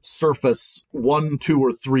actually surface 1, 2,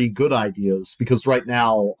 or 3 good ideas. Because right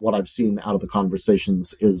now, what I've seen out of the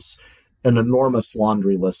conversations is an enormous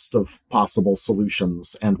laundry list of possible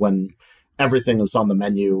solutions. And when everything is on the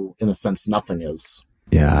menu, in a sense, nothing is.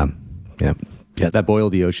 Yeah. That boil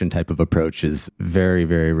the ocean type of approach is very,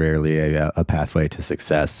 very rarely a pathway to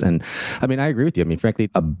success. And I mean, I agree with you. I mean, frankly,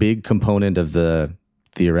 a big component of the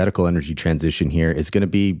theoretical energy transition here is going to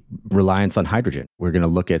be reliance on hydrogen. We're going to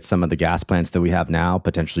look at some of the gas plants that we have now,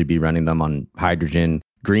 potentially be running them on hydrogen,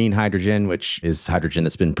 green hydrogen, which is hydrogen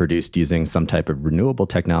that's been produced using some type of renewable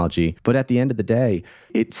technology. But at the end of the day,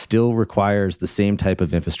 it still requires the same type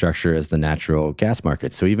of infrastructure as the natural gas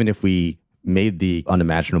market. So even if we made the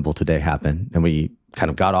unimaginable today happen and we kind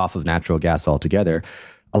of got off of natural gas altogether,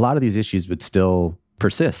 a lot of these issues would still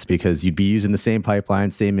persist because you'd be using the same pipeline,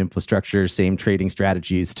 same infrastructure, same trading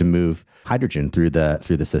strategies to move hydrogen through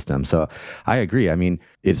the system. So I agree. I mean,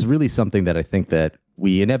 it's really something that I think that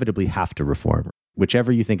we inevitably have to reform.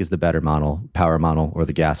 Whichever you think is the better model, power model or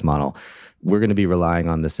the gas model, we're going to be relying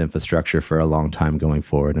on this infrastructure for a long time going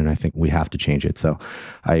forward. And I think we have to change it. So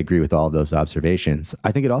I agree with all of those observations.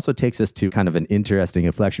 I think it also takes us to kind of an interesting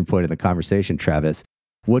inflection point in the conversation, Travis.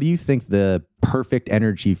 What do you think the perfect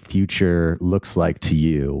energy future looks like to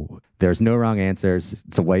you? There's no wrong answers.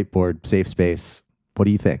 It's a whiteboard, safe space. What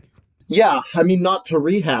do you think? Yeah, I mean, not to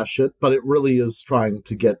rehash it, but it really is trying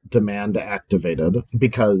to get demand activated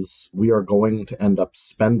because we are going to end up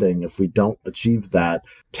spending, if we don't achieve that,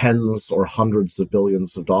 tens or hundreds of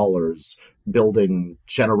billions of dollars building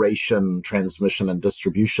generation, transmission, and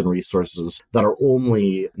distribution resources that are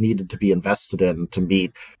only needed to be invested in to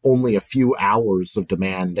meet only a few hours of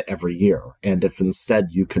demand every year. And if instead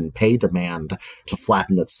you can pay demand to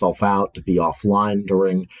flatten itself out, to be offline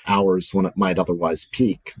during hours when it might otherwise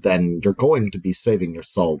peak, then you're going to be saving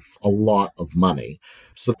yourself a lot of money.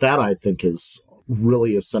 So that, I think, is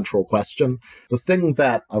really a central question. The thing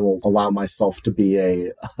that I will allow myself to be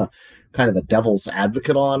a kind of a devil's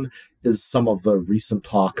advocate on is some of the recent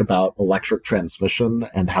talk about electric transmission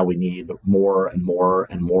and how we need more and more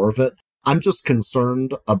and more of it. I'm just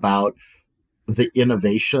concerned about the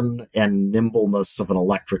innovation and nimbleness of an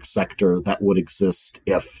electric sector that would exist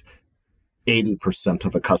if 80%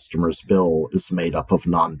 of a customer's bill is made up of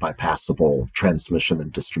non-bypassable transmission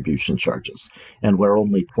and distribution charges, and where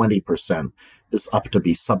only 20% is up to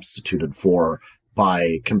be substituted for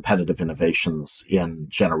by competitive innovations in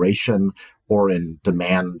generation or in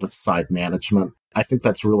demand side management. I think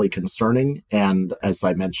that's really concerning. And as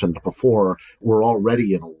I mentioned before, we're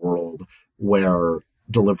already in a world where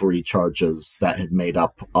delivery charges that had made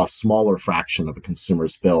up a smaller fraction of a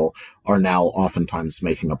consumer's bill are now oftentimes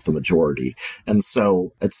making up the majority. And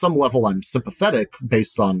so at some level, I'm sympathetic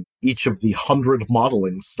based on each of the 100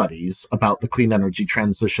 modeling studies about the clean energy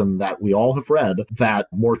transition that we all have read, that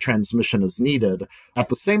more transmission is needed. At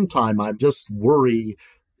the same time, I just worry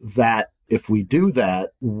that if we do that,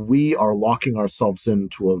 we are locking ourselves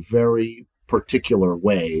into a very particular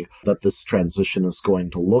way that this transition is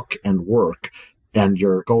going to look and work. And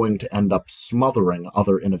you're going to end up smothering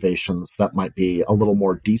other innovations that might be a little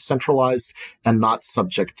more decentralized and not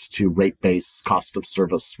subject to rate-based cost of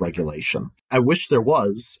service regulation. I wish there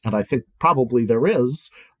was, and I think probably there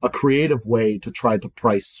is, a creative way to try to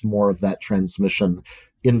price more of that transmission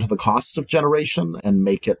into the cost of generation and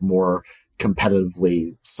make it more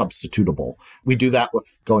competitively substitutable. We do that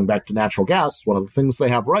with, going back to natural gas, one of the things they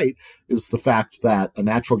have right is the fact that a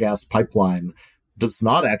natural gas pipeline does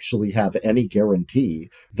not actually have any guarantee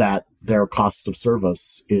that their cost of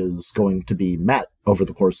service is going to be met over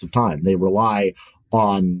the course of time. They rely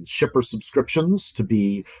on shipper subscriptions to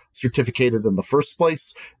be certificated in the first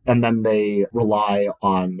place, and then they rely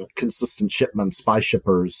on consistent shipments by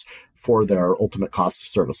shippers for their ultimate cost of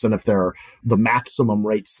service. And if they're the maximum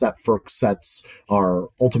rates that FERC sets are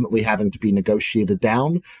ultimately having to be negotiated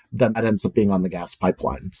down, then that ends up being on the gas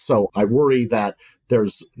pipeline. So I worry that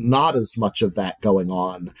there's not as much of that going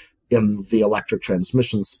on in the electric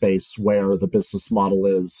transmission space, where the business model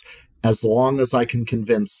is, as long as I can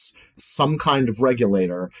convince some kind of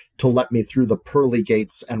regulator to let me through the pearly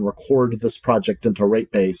gates and record this project into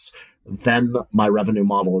rate base, then my revenue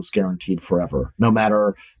model is guaranteed forever, no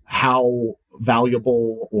matter how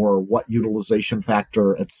valuable or what utilization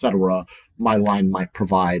factor, et cetera, my line might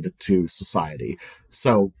provide to society.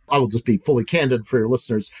 So I will just be fully candid for your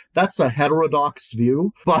listeners. That's a heterodox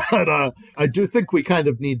view, but I do think we kind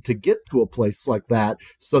of need to get to a place like that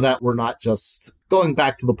so that we're not just going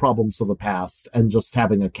back to the problems of the past and just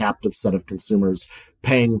having a captive set of consumers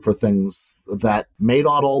paying for things that may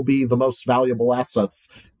not all be the most valuable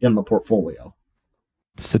assets in the portfolio.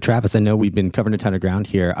 So Travis, I know we've been covering a ton of ground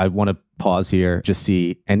here. I want to pause here, just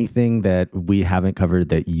see anything that we haven't covered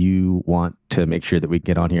that you want to make sure that we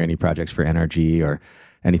get on here, any projects for NRG or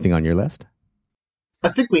anything on your list? I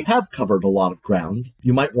think we have covered a lot of ground.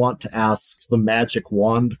 You might want to ask the magic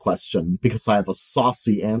wand question because I have a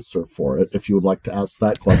saucy answer for it if you would like to ask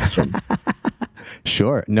that question.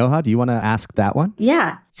 Sure. Noha, do you want to ask that one?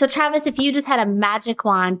 Yeah. So Travis, if you just had a magic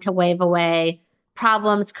wand to wave away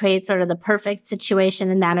problems, create sort of the perfect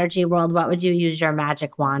situation in the energy world, what would you use your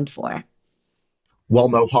magic wand for? Well,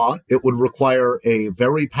 Noha, it would require a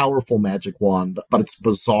very powerful magic wand, but it's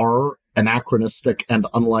bizarre, anachronistic, and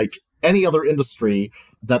unlike any other industry,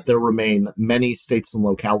 that there remain many states and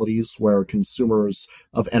localities where consumers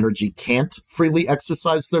of energy can't freely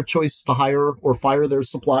exercise their choice to hire or fire their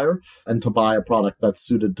supplier and to buy a product that's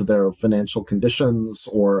suited to their financial conditions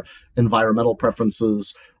or environmental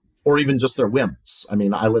preferences, or even just their whims. I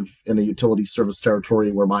mean, I live in a utility service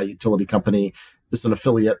territory where my utility company is an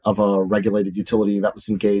affiliate of a regulated utility that was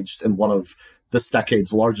engaged in one of this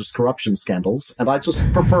decade's largest corruption scandals. And I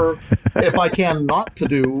just prefer, if I can, not to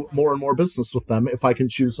do more and more business with them if I can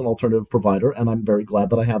choose an alternative provider. And I'm very glad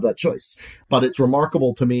that I have that choice. But it's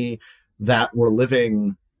remarkable to me that we're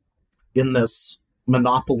living in this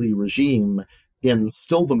monopoly regime in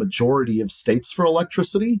still the majority of states for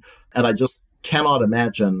electricity. And I just cannot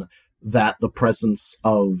imagine that the presence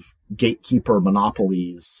of gatekeeper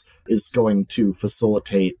monopolies is going to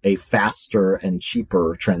facilitate a faster and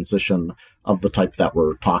cheaper transition of the type that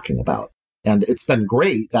we're talking about. And it's been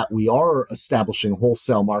great that we are establishing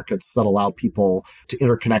wholesale markets that allow people to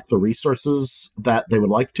interconnect the resources that they would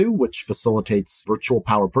like to, which facilitates virtual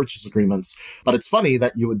power purchase agreements. But it's funny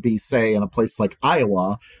that you would be, say, in a place like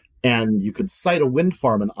Iowa, and you could site a wind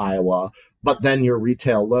farm in Iowa, but then your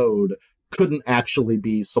retail load couldn't actually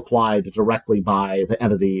be supplied directly by the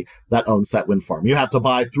entity that owns that wind farm. You have to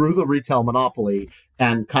buy through the retail monopoly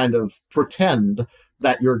and kind of pretend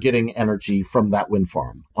that you're getting energy from that wind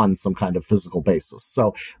farm on some kind of physical basis.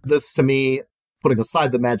 So this, to me, putting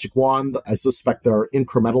aside the magic wand, I suspect there are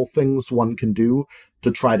incremental things one can do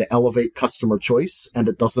to try to elevate customer choice. And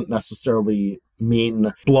it doesn't necessarily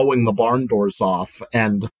mean blowing the barn doors off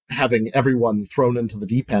and having everyone thrown into the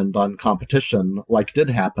deep end on competition like did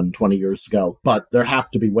happen 20 years ago. But there have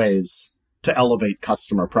to be ways to elevate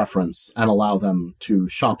customer preference and allow them to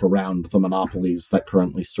shop around the monopolies that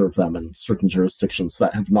currently serve them in certain jurisdictions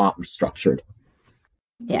that have not restructured.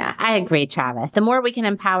 Yeah, I agree, Travis. The more we can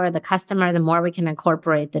empower the customer, the more we can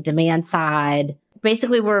incorporate the demand side.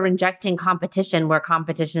 Basically, we're injecting competition where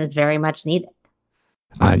competition is very much needed.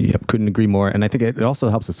 I couldn't agree more. And I think it also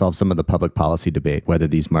helps to solve some of the public policy debate, whether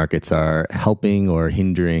these markets are helping or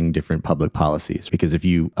hindering different public policies. Because if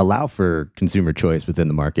you allow for consumer choice within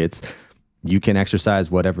the markets, you can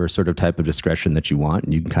exercise whatever sort of type of discretion that you want,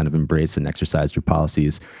 and you can kind of embrace and exercise your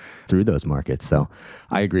policies through those markets. So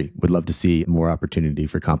I agree. Would love to see more opportunity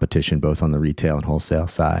for competition, both on the retail and wholesale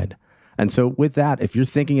side. And so with that, if you're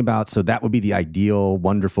thinking about, so that would be the ideal,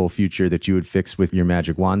 wonderful future that you would fix with your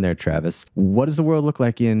magic wand there, Travis. What does the world look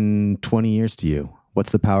like in 20 years to you?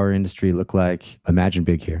 What's the power industry look like? Imagine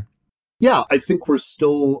big here. Yeah, I think we're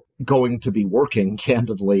still going to be working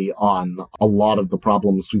candidly on a lot of the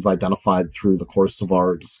problems we've identified through the course of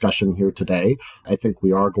our discussion here today. I think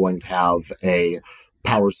we are going to have a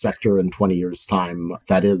power sector in 20 years' time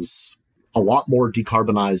that is a lot more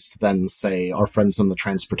decarbonized than, say, our friends in the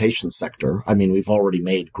transportation sector. I mean, we've already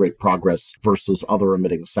made great progress versus other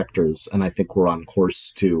emitting sectors, and I think we're on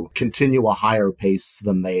course to continue a higher pace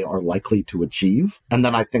than they are likely to achieve. And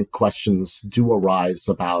then I think questions do arise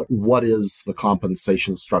about what is the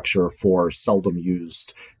compensation structure for seldom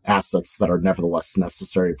used assets that are nevertheless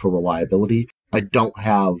necessary for reliability. I don't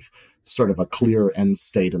have sort of a clear end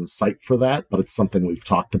state in sight for that, but it's something we've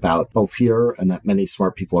talked about both here and that many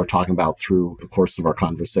smart people are talking about through the course of our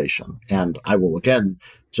conversation. And I will again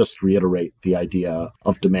just reiterate the idea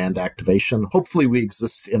of demand activation. Hopefully we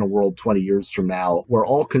exist in a world 20 years from now where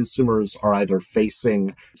all consumers are either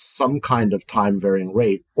facing some kind of time varying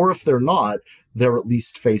rate, or if they're not, they're at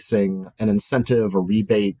least facing an incentive or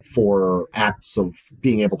rebate for acts of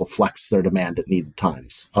being able to flex their demand at needed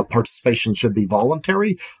times. Participation should be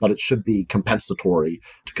voluntary, but it should be compensatory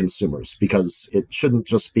to consumers, because it shouldn't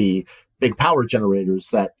just be big power generators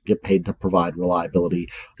that get paid to provide reliability.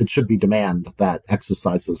 It should be demand that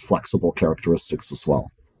exercises flexible characteristics as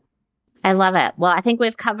well. I love it. Well, I think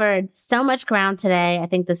we've covered so much ground today. I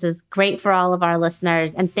think this is great for all of our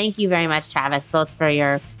listeners. And thank you very much, Travis, both for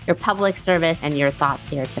your public service and your thoughts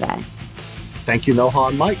here today. Thank you, Noha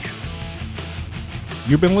and Mike.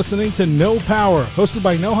 You've been listening to No Power, hosted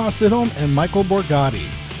by Noha Sidholm and Michael Borgatti.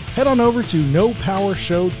 Head on over to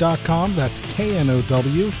nopowershow.com, that's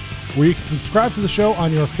KNOW, where you can subscribe to the show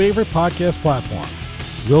on your favorite podcast platform.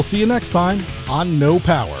 We'll see you next time on No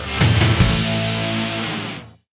Power.